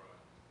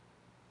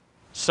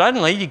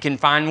 Suddenly, you can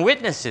find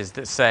witnesses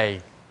that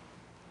say,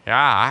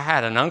 yeah, I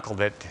had an uncle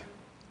that,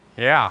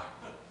 yeah,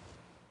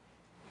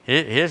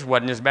 his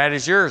wasn't as bad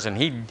as yours, and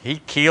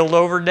he keeled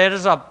over dead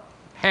as a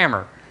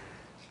hammer.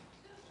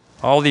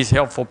 All these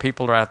helpful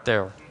people are out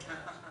there.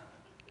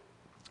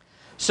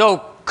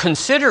 So,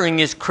 considering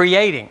is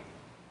creating.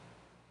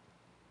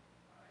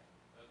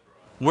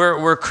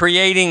 We're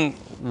creating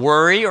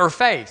worry or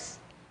faith.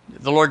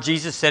 The Lord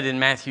Jesus said in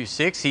Matthew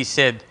 6, He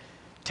said,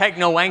 take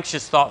no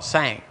anxious thought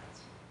saying.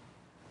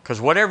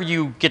 Because whatever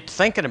you get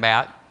thinking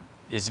about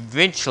is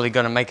eventually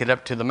going to make it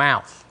up to the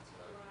mouth.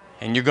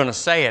 And you're going to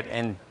say it.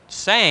 And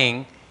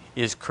saying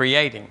is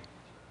creating.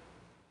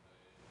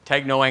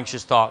 Take no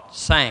anxious thought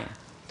saying.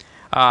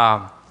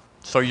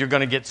 So you're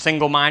going to get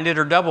single-minded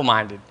or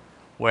double-minded.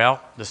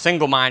 Well, the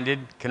single-minded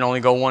can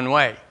only go one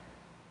way.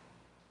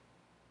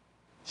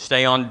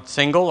 Stay on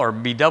single or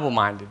be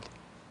double-minded.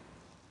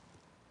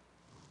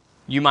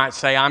 You might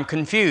say, I'm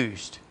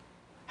confused.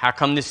 How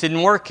come this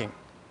isn't working?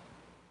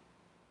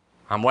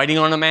 I'm waiting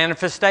on a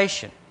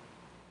manifestation.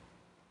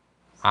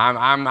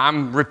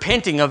 I'm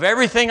repenting of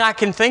everything I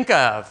can think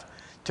of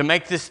to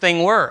make this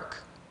thing work.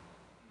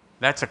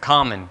 That's a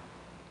common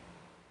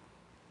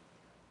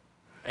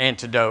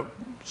antidote,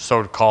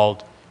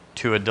 so-called,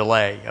 to a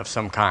delay of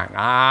some kind.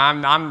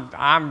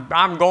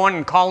 I'm going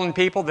and calling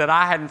people that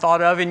I hadn't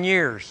thought of in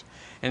years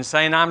and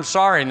saying I'm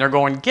sorry, and they're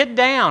going, get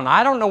down.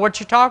 I don't know what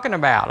you're talking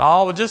about.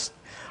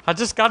 I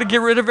just got to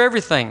get rid of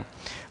everything.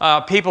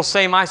 People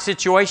say my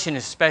situation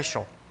is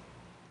special.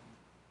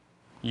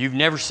 You've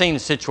never seen a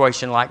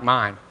situation like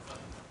mine.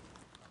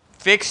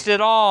 Fixed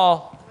it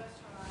all.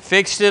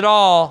 Fixed it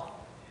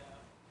all.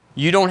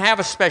 You don't have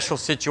a special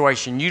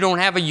situation. You don't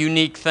have a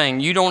unique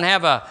thing. You don't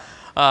have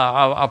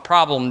a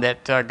problem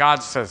that God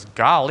says,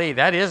 golly,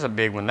 that is a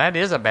big one. That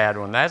is a bad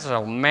one. That's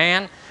a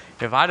man.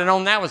 If I'd have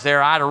known that was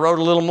there, I'd have wrote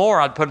a little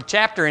more. I'd put a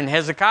chapter in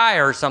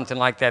Hezekiah or something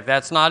like that.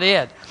 That's not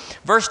it.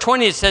 Verse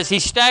 20, it says, he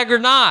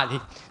staggered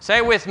not. Say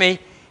it with me.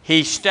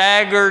 He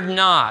staggered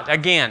not.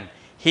 Again,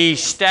 he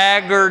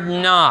staggered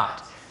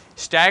not.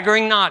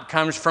 Staggering not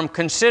comes from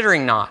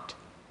considering not.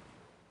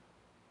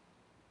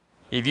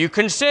 If you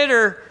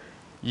consider,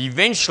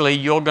 eventually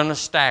you're going to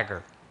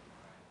stagger.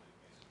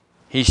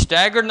 He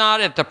staggered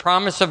not at the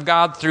promise of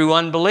God through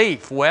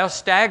unbelief. Well,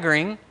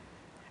 staggering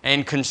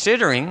and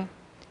considering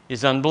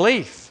is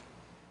unbelief.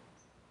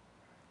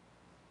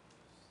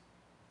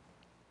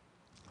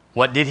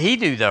 What did he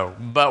do, though?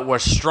 But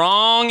was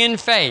strong in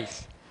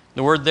faith.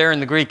 The word there in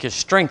the Greek is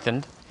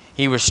strengthened.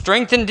 He was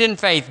strengthened in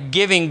faith,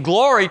 giving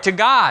glory to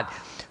God.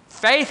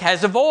 Faith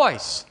has a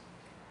voice.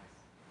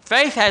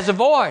 Faith has a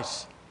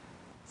voice.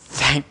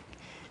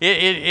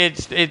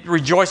 It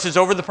rejoices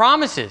over the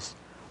promises.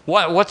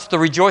 What's the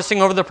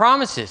rejoicing over the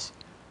promises?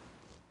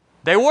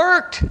 They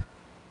worked.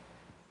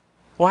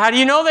 Well, how do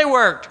you know they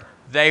worked?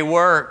 They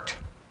worked.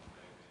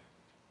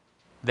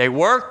 They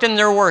worked and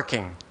they're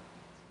working.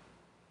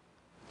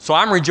 So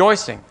I'm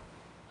rejoicing.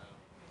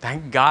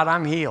 Thank God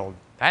I'm healed.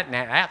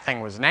 That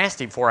thing was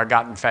nasty before I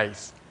got in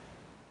faith.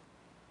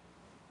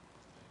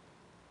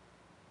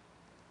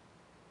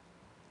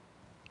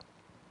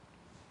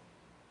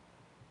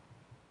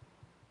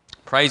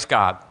 Praise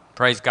God.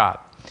 Praise God.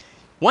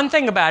 One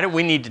thing about it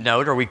we need to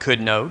note, or we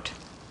could note.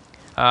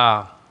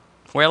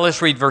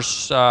 Let's read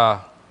verse...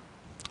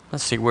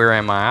 let's see, where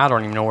am I? I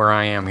don't even know where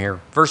I am here.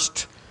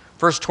 Verse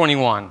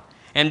 21.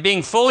 And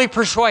being fully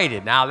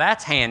persuaded. Now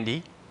that's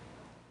handy.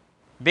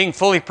 Being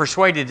fully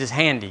persuaded is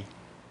handy.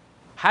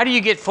 How do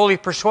you get fully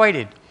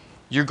persuaded?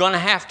 You're going to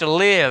have to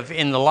live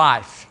in the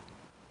life.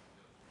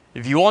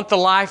 If you want the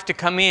life to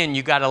come in,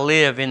 you got to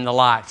live in the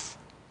life.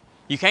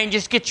 You can't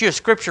just get you a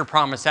scripture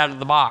promise out of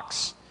the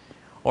box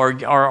or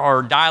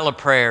dial a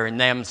prayer and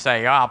them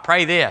say, I'll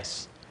pray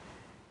this.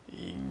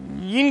 You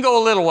can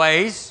go a little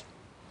ways,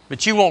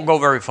 but you won't go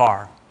very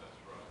far.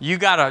 You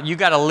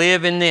gotta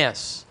live in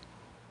this.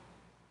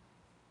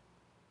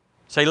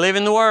 Say, live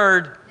in the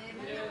Word.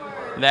 Live in the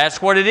Word.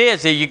 That's what it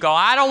is. If you go,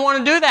 I don't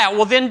want to do that.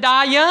 Well, then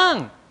die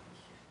young.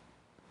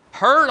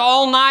 Hurt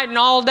all night and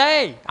all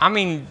day. I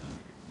mean,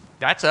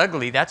 that's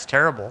ugly. That's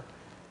terrible.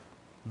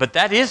 But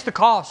that is the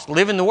cost.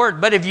 Live in the Word.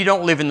 But if you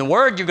don't live in the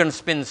Word, you're going to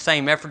spend the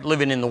same effort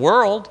living in the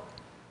world.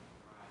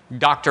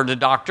 Doctor to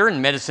doctor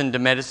and medicine to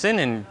medicine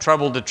and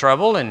trouble to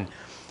trouble. And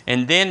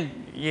then,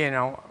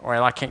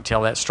 I can't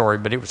tell that story,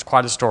 but it was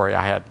quite a story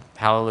I had.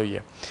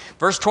 Hallelujah.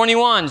 Verse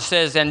 21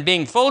 says, and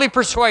being fully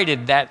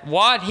persuaded that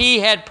what he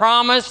had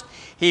promised,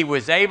 he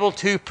was able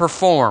to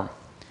perform.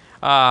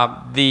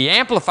 The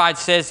Amplified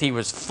says he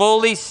was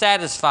fully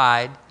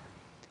satisfied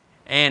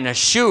and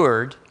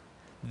assured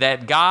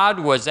that God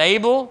was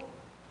able,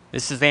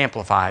 this is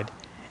Amplified,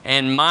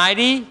 and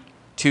mighty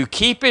to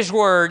keep his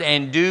word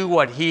and do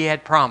what he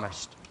had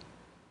promised.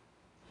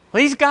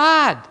 Well, he's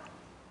God.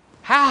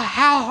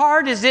 How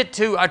hard is it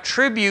to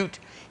attribute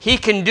he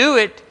can do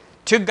it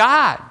to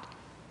God?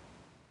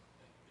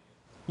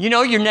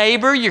 Your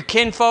neighbor, your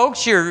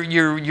kinfolks,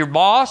 your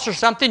boss or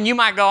something, you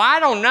might go, I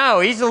don't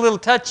know, he's a little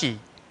touchy.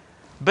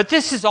 But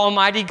this is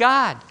Almighty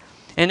God.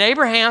 And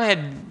Abraham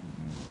had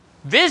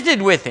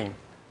visited with him.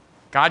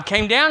 God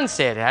came down and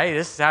said, hey,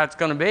 this is how it's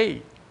going to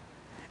be.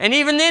 And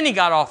even then he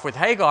got off with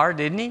Hagar,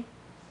 didn't he?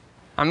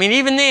 I mean,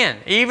 even then,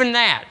 even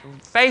that,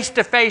 face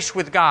to face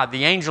with God,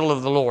 the angel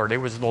of the Lord, it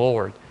was the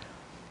Lord.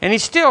 And he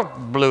still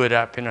blew it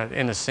up in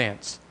a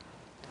sense.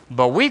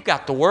 But we've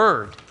got the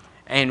Word,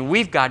 and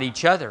we've got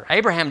each other.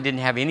 Abraham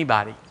didn't have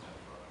anybody.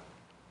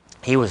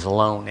 He was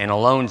alone, and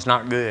alone's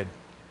not good.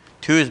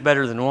 Two is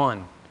better than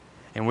one,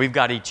 and we've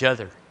got each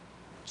other.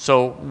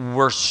 So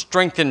we're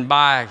strengthened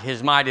by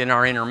his might in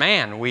our inner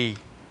man. We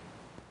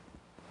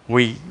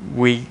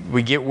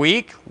get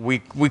weak,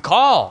 we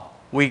call.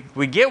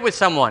 We get with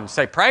someone,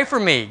 say, pray for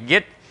me.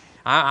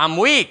 I'm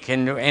weak,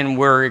 and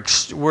we're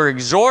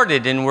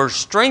exhorted and we're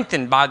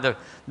strengthened by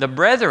the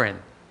brethren.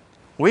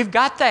 We've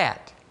got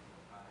that.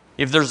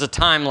 if there's a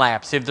time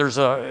lapse, if there's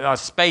a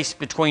space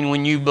between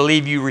when you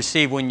believe you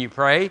receive when you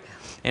pray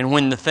and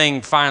when the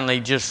thing finally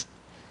just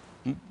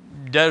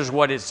does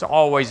what it's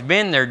always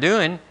been there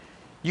doing,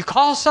 you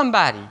call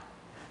somebody.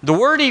 The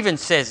Word even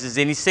says, is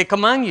any sick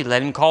among you?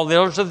 Let him call the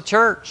elders of the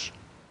church.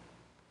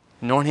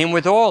 Anoint him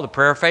with oil. The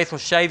prayer of faith will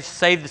save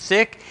the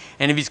sick.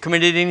 And if he's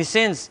committed any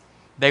sins,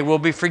 they will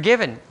be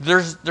forgiven.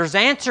 There's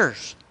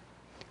answers.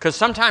 Because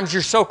sometimes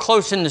you're so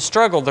close in the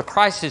struggle, the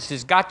crisis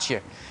has got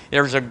you.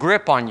 There's a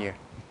grip on you.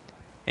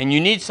 And you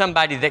need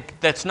somebody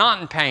that's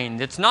not in pain,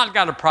 that's not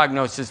got a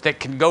prognosis, that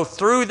can go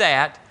through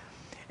that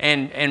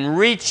and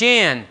reach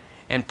in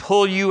and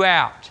pull you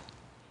out.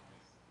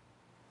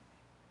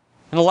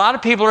 And a lot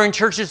of people are in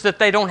churches that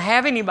they don't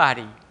have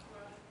anybody.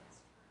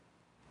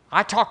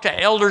 I talk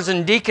to elders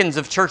and deacons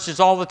of churches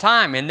all the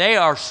time, and they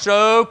are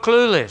so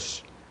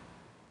clueless.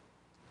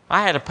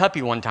 I had a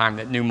puppy one time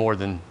that knew more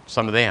than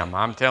some of them.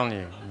 I'm telling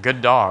you,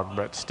 good dog,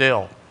 but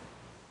still.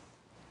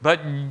 But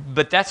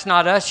that's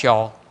not us,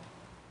 y'all.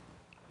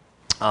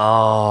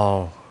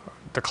 Oh,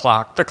 the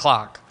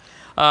clock.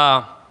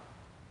 I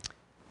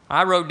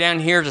wrote down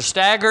here, to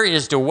stagger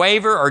is to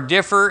waver or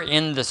differ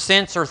in the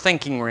sense or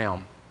thinking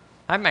realm.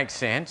 That makes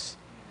sense.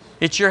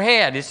 It's your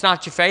head. It's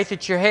not your faith,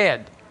 it's your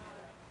head.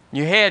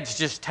 Your head's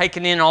just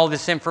taking in all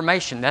this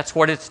information. That's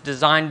what it's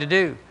designed to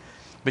do.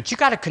 But you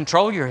got to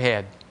control your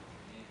head.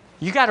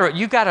 You got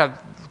to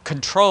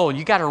control,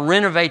 you got to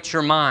renovate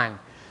your mind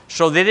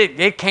so that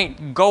it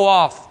can't go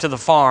off to the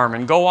farm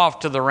and go off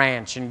to the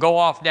ranch and go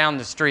off down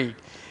the street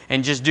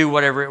and just do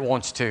whatever it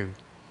wants to.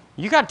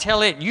 You got to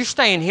tell it, you're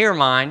staying here,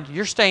 mind.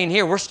 You're staying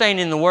here. We're staying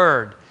in the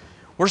Word.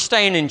 We're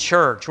staying in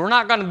church. We're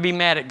not going to be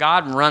mad at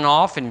God and run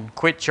off and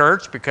quit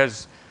church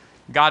because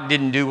God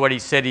didn't do what He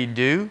said He'd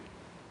do.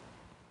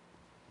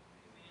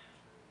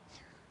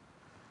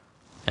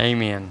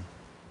 Amen.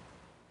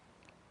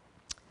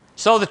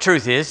 So the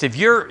truth is, if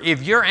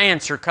your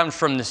answer comes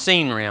from the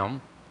seen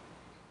realm,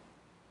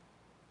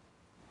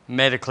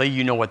 medically,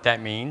 you know what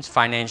that means.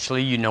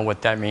 Financially, you know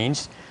what that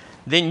means.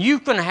 Then you're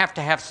going to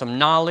have some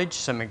knowledge,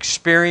 some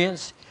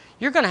experience.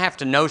 You're going to have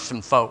to know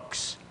some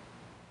folks.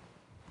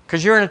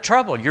 Because you're in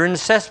trouble. You're in a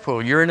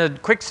cesspool. You're in a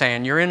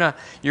quicksand. You're in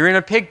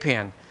a pig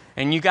pen.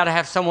 And you got to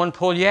have someone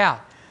pull you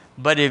out.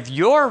 But if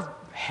your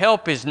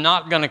help is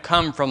not going to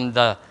come from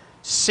the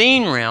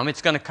seen realm,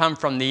 it's going to come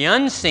from the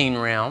unseen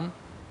realm,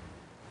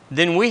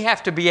 then we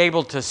have to be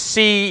able to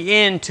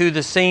see into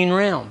the seen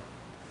realm.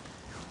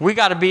 We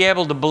got to be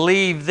able to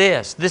believe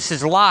this. This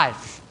is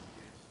life.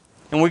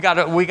 And we got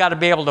to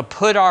be able to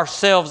put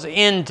ourselves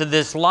into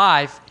this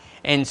life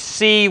and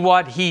see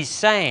what He's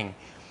saying.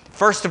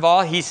 First of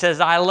all, He says,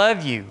 I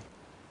love you.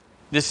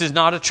 This is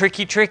not a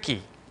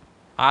tricky.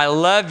 I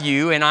love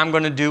you, and I'm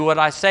going to do what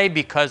I say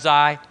because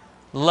I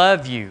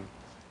love you.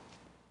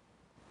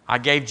 I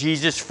gave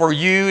Jesus for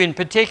you in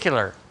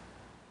particular.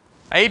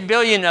 8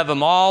 billion of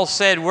them all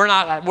said, we're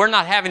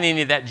not having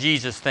any of that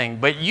Jesus thing.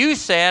 But you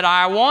said,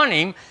 I want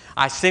Him.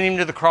 I sent Him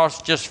to the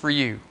cross just for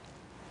you.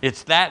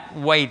 It's that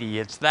weighty.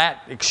 It's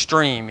that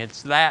extreme.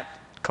 It's that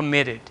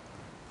committed.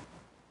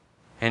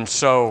 And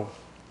so,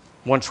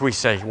 once we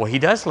say, well, He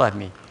does love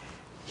me.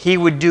 He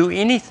would do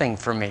anything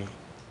for me.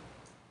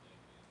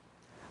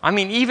 I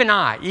mean, even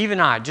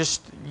I,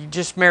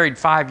 just married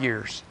 5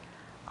 years.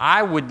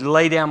 I would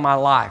lay down my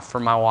life for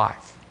my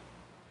wife.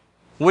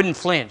 Wouldn't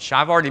flinch.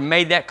 I've already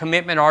made that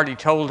commitment, already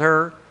told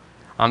her.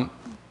 I'm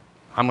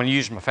going to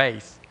use my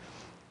faith.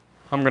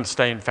 I'm going to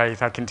stay in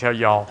faith, I can tell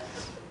y'all.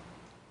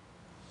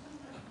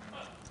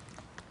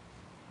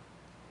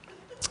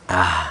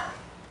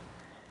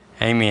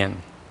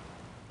 Amen.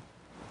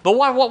 But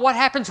what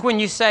happens when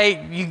you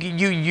say,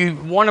 you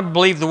want to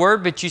believe the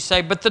Word, but you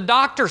say, but the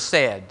doctor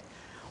said.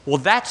 Well,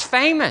 that's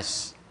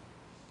famous.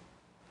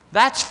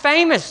 That's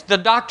famous. The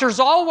doctors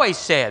always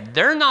said.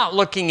 They're not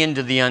looking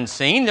into the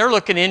unseen. They're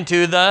looking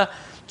into the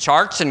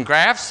charts and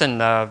graphs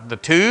and the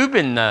tube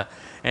and the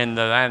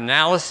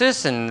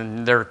analysis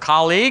and their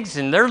colleagues,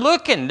 and they're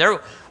looking.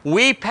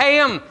 We pay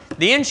them.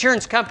 The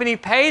insurance company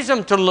pays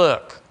them to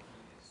look.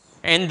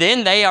 And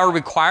then they are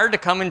required to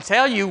come and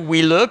tell you,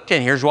 we looked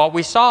and here's what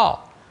we saw.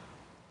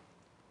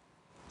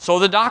 So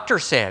the doctor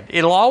said.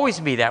 It'll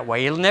always be that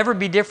way. It'll never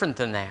be different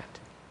than that.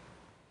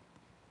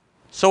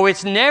 So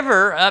it's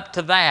never up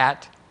to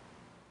that.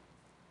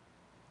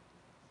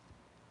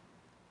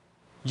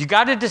 You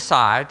got to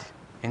decide,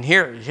 and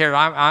here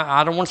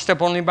I don't want to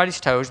step on anybody's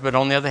toes, but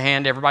on the other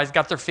hand, everybody's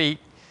got their feet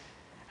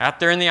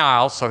out there in the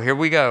aisle, so here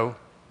we go.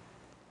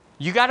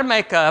 I've got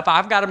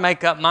to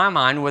make up my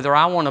mind whether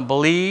I want to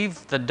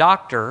believe the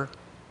doctor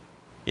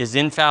is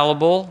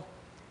infallible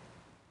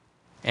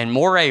and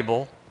more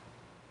able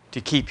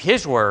to keep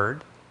his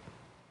word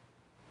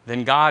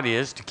than God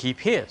is to keep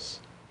His.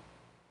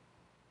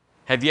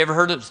 Have you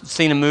ever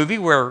seen a movie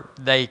where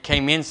they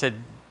came in and said,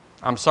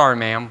 I'm sorry,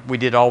 ma'am, we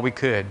did all we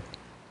could,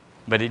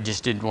 but it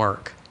just didn't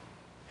work?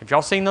 Have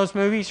y'all seen those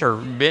movies or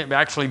been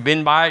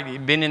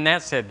in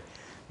that, said,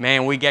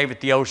 man, we gave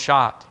it the old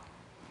shot?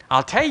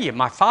 I'll tell you,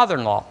 my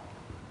father-in-law,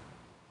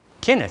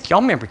 Kenneth,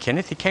 y'all remember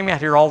Kenneth? He came out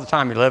here all the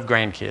time. He loved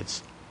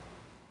grandkids.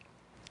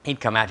 he'd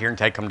come out here and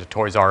take them to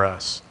Toys R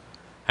Us.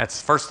 That's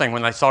the first thing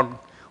when they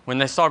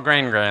saw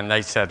Gran,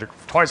 they said,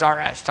 Toys R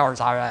Us, Toys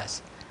R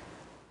Us.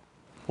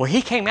 Well,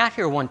 he came out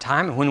here one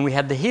time when we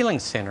had the healing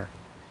center.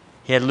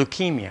 He had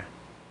leukemia.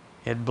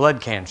 He had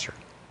blood cancer.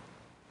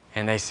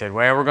 And they said,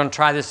 well, we're going to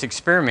try this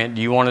experiment.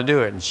 Do you want to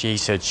do it? And she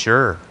said,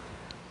 sure.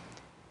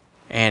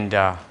 And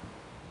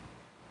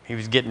he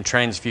was getting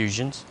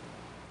transfusions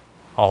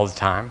all the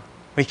time.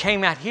 We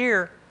came out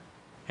here,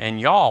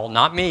 and y'all,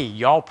 not me,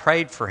 y'all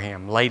prayed for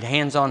him, laid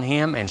hands on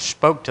him, and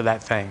spoke to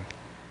that thing.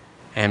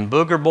 And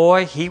Booger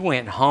Boy, he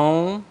went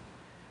home,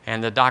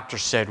 and the doctor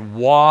said,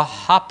 what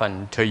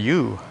happened to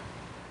you?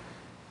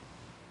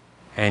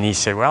 And he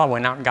said, well, I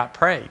went out and got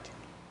prayed.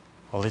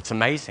 Well, it's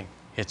amazing.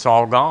 It's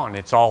all gone.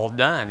 It's all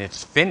done.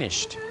 It's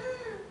finished.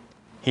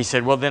 He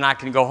said, well, then I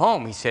can go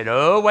home. He said,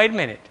 oh, wait a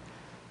minute.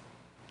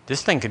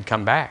 This thing could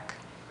come back.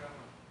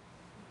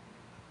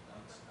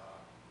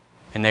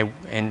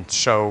 And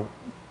so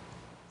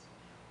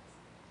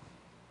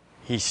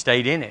he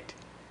stayed in it.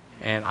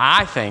 And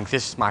I think,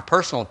 this is my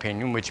personal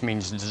opinion, which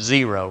means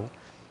zero,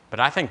 but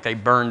I think they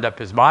burned up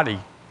his body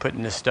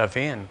putting this stuff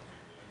in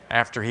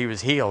after he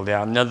was healed.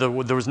 Now, there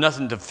was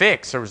nothing to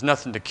fix. There was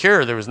nothing to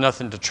cure. There was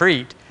nothing to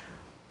treat.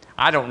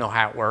 I don't know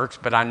how it works,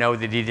 but I know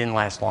that he didn't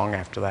last long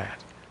after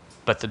that.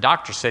 But the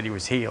doctor said he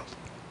was healed.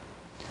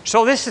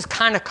 So this is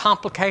kind of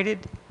complicated.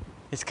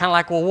 It's kind of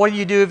like, well, what do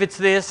you do if it's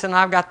this, and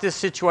I've got this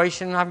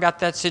situation, and I've got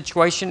that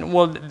situation?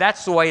 Well,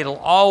 that's the way it'll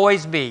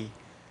always be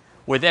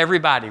with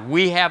everybody.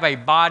 We have a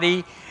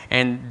body,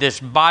 and this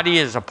body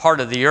is a part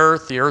of the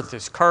earth. The earth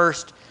is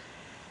cursed.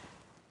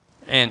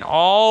 And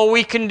all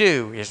we can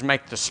do is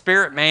make the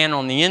spirit man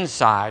on the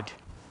inside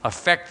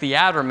affect the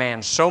outer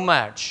man so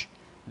much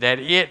that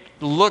it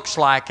looks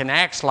like and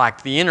acts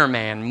like the inner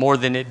man more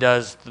than it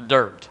does the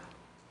dirt.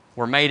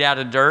 We're made out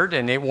of dirt,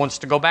 and it wants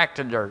to go back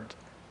to dirt.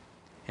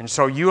 And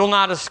so you'll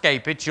not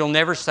escape it. You'll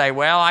never say,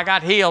 well, I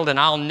got healed and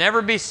I'll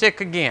never be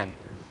sick again.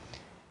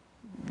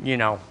 You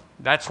know,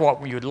 that's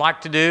what you'd like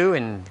to do,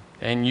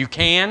 and you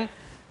can.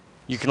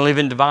 You can live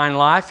in divine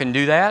life and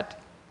do that.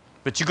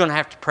 But you're going to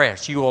have to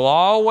press. You will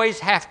always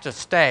have to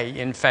stay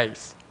in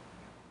faith.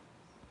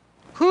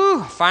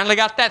 Whew, finally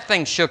got that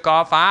thing shook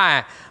off.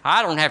 I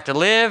don't have to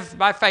live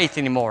by faith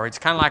anymore. It's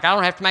kind of like I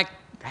don't have to make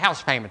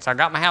house payments. I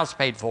got my house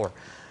paid for.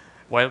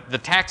 Well, the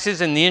taxes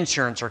and the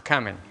insurance are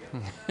coming.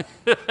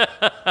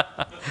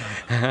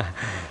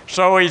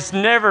 So it's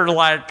never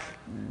like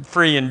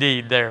free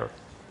indeed there.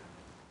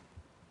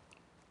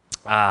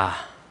 Well,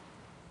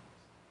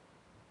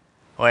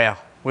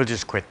 we'll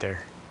just quit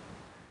there.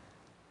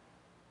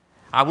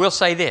 I will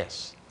say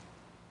this.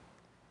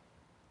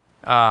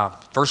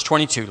 Verse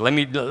 22.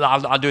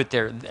 I'll do it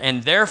there.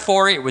 And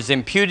therefore it was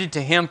imputed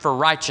to him for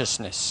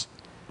righteousness.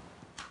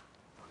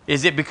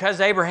 Is it because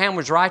Abraham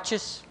was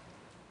righteous?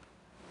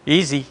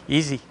 Easy,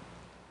 easy.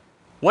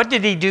 What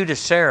did he do to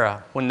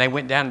Sarah when they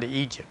went down to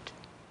Egypt?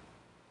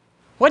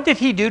 What did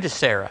he do to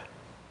Sarah?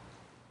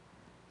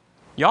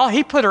 Y'all,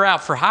 he put her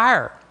out for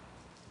hire.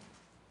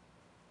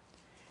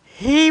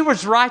 He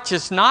was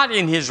righteous not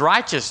in his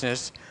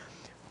righteousness,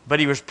 but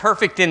he was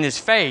perfect in his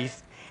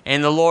faith,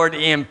 and the Lord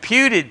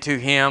imputed to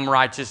him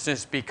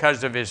righteousness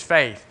because of his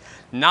faith,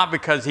 not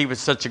because he was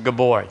such a good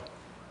boy.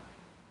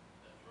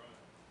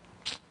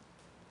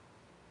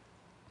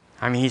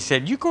 I mean, he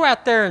said, you go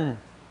out there and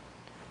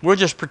we'll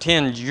just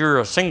pretend you're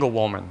a single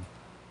woman.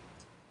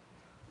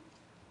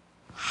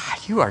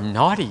 You are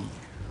naughty.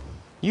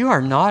 You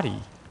are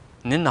naughty.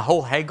 And then the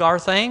whole Hagar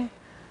thing.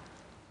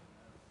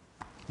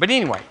 But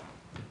anyway,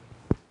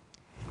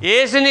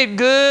 isn't it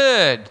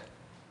good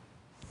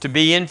to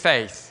be in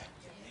faith?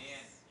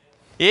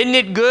 Isn't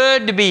it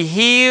good to be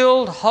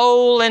healed,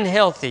 whole, and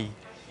healthy?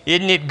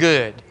 Isn't it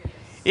good?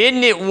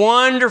 Isn't it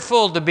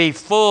wonderful to be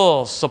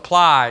full,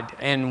 supplied,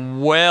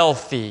 and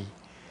wealthy?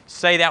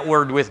 Say that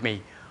word with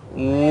me.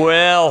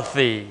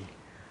 Wealthy.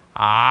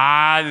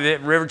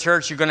 River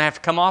Church, you're going to have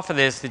to come off of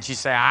this, that you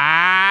say,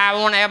 I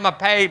want to have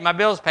my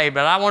bills paid,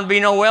 but I want to be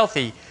no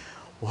wealthy.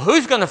 Well,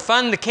 who's going to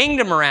fund the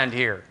kingdom around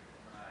here?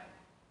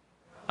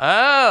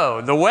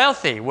 Oh, the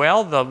wealthy.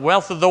 Well, the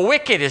wealth of the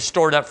wicked is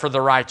stored up for the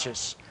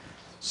righteous.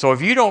 So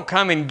if you don't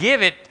come and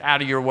give it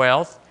out of your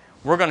wealth,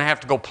 we're going to have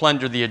to go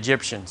plunder the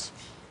Egyptians.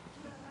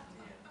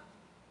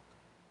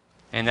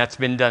 And that's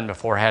been done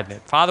before, hasn't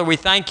it? Father, we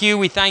thank you,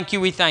 we thank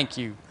you, we thank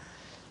you.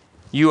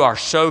 You are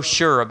so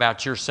sure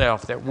about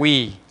yourself that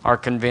we are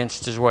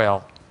convinced as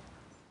well.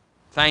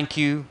 Thank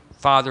you,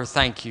 Father,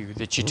 thank you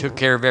that you took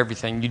care of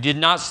everything. You did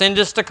not send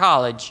us to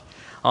college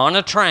on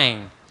a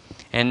train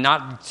and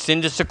not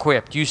send us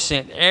equipped. You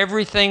sent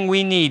everything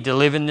we need to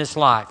live in this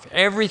life.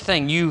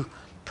 Everything. You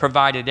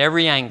provided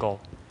every angle,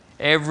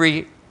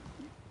 every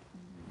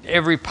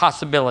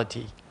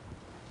possibility.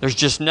 There's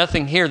just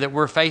nothing here that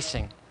we're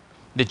facing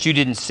that you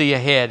didn't see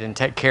ahead and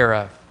take care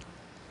of.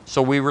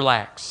 So we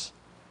relax.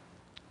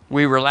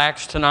 We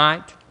relax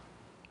tonight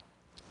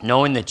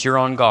knowing that you're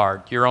on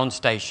guard, you're on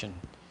station,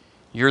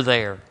 you're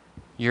there.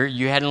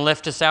 You hadn't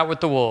left us out with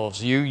the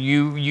wolves.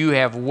 You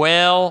have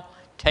well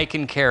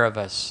taken care of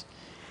us.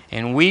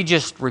 And we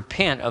just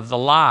repent of the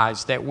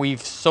lies that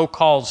we've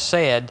so-called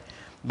said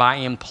by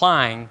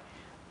implying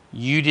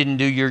you didn't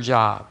do your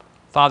job.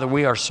 Father,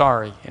 we are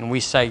sorry, and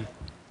we say,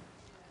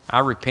 I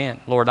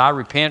repent. Lord, I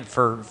repent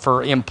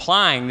for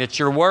implying that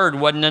your word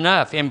wasn't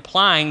enough,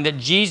 implying that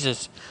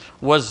Jesus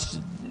was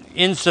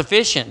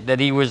insufficient, that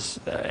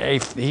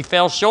he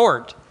fell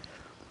short.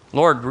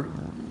 Lord,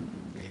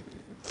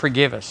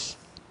 forgive us.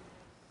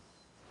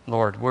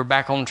 Lord, we're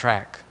back on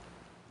track.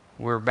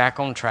 We're back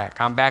on track.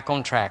 I'm back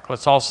on track.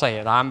 Let's all say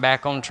it. I'm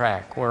back on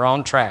track. We're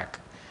on track.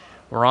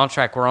 We're on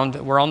track. We're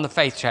on the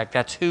faith track.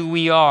 That's who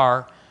we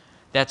are.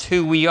 That's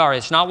who we are.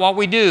 It's not what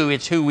we do.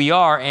 It's who we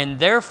are. And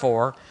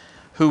therefore,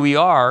 who we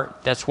are,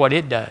 that's what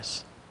it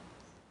does.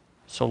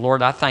 So,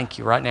 Lord, I thank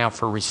you right now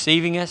for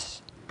receiving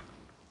us.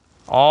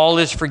 All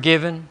is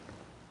forgiven.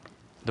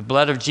 The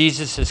blood of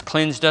Jesus has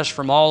cleansed us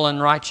from all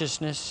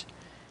unrighteousness.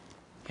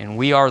 And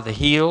we are the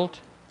healed.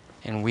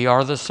 And we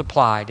are the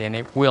supplied, and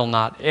it will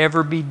not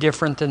ever be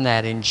different than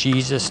that in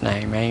Jesus'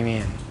 name.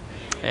 Amen.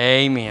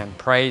 Amen.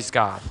 Praise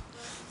God.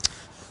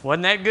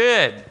 Wasn't that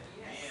good?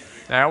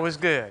 That was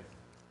good.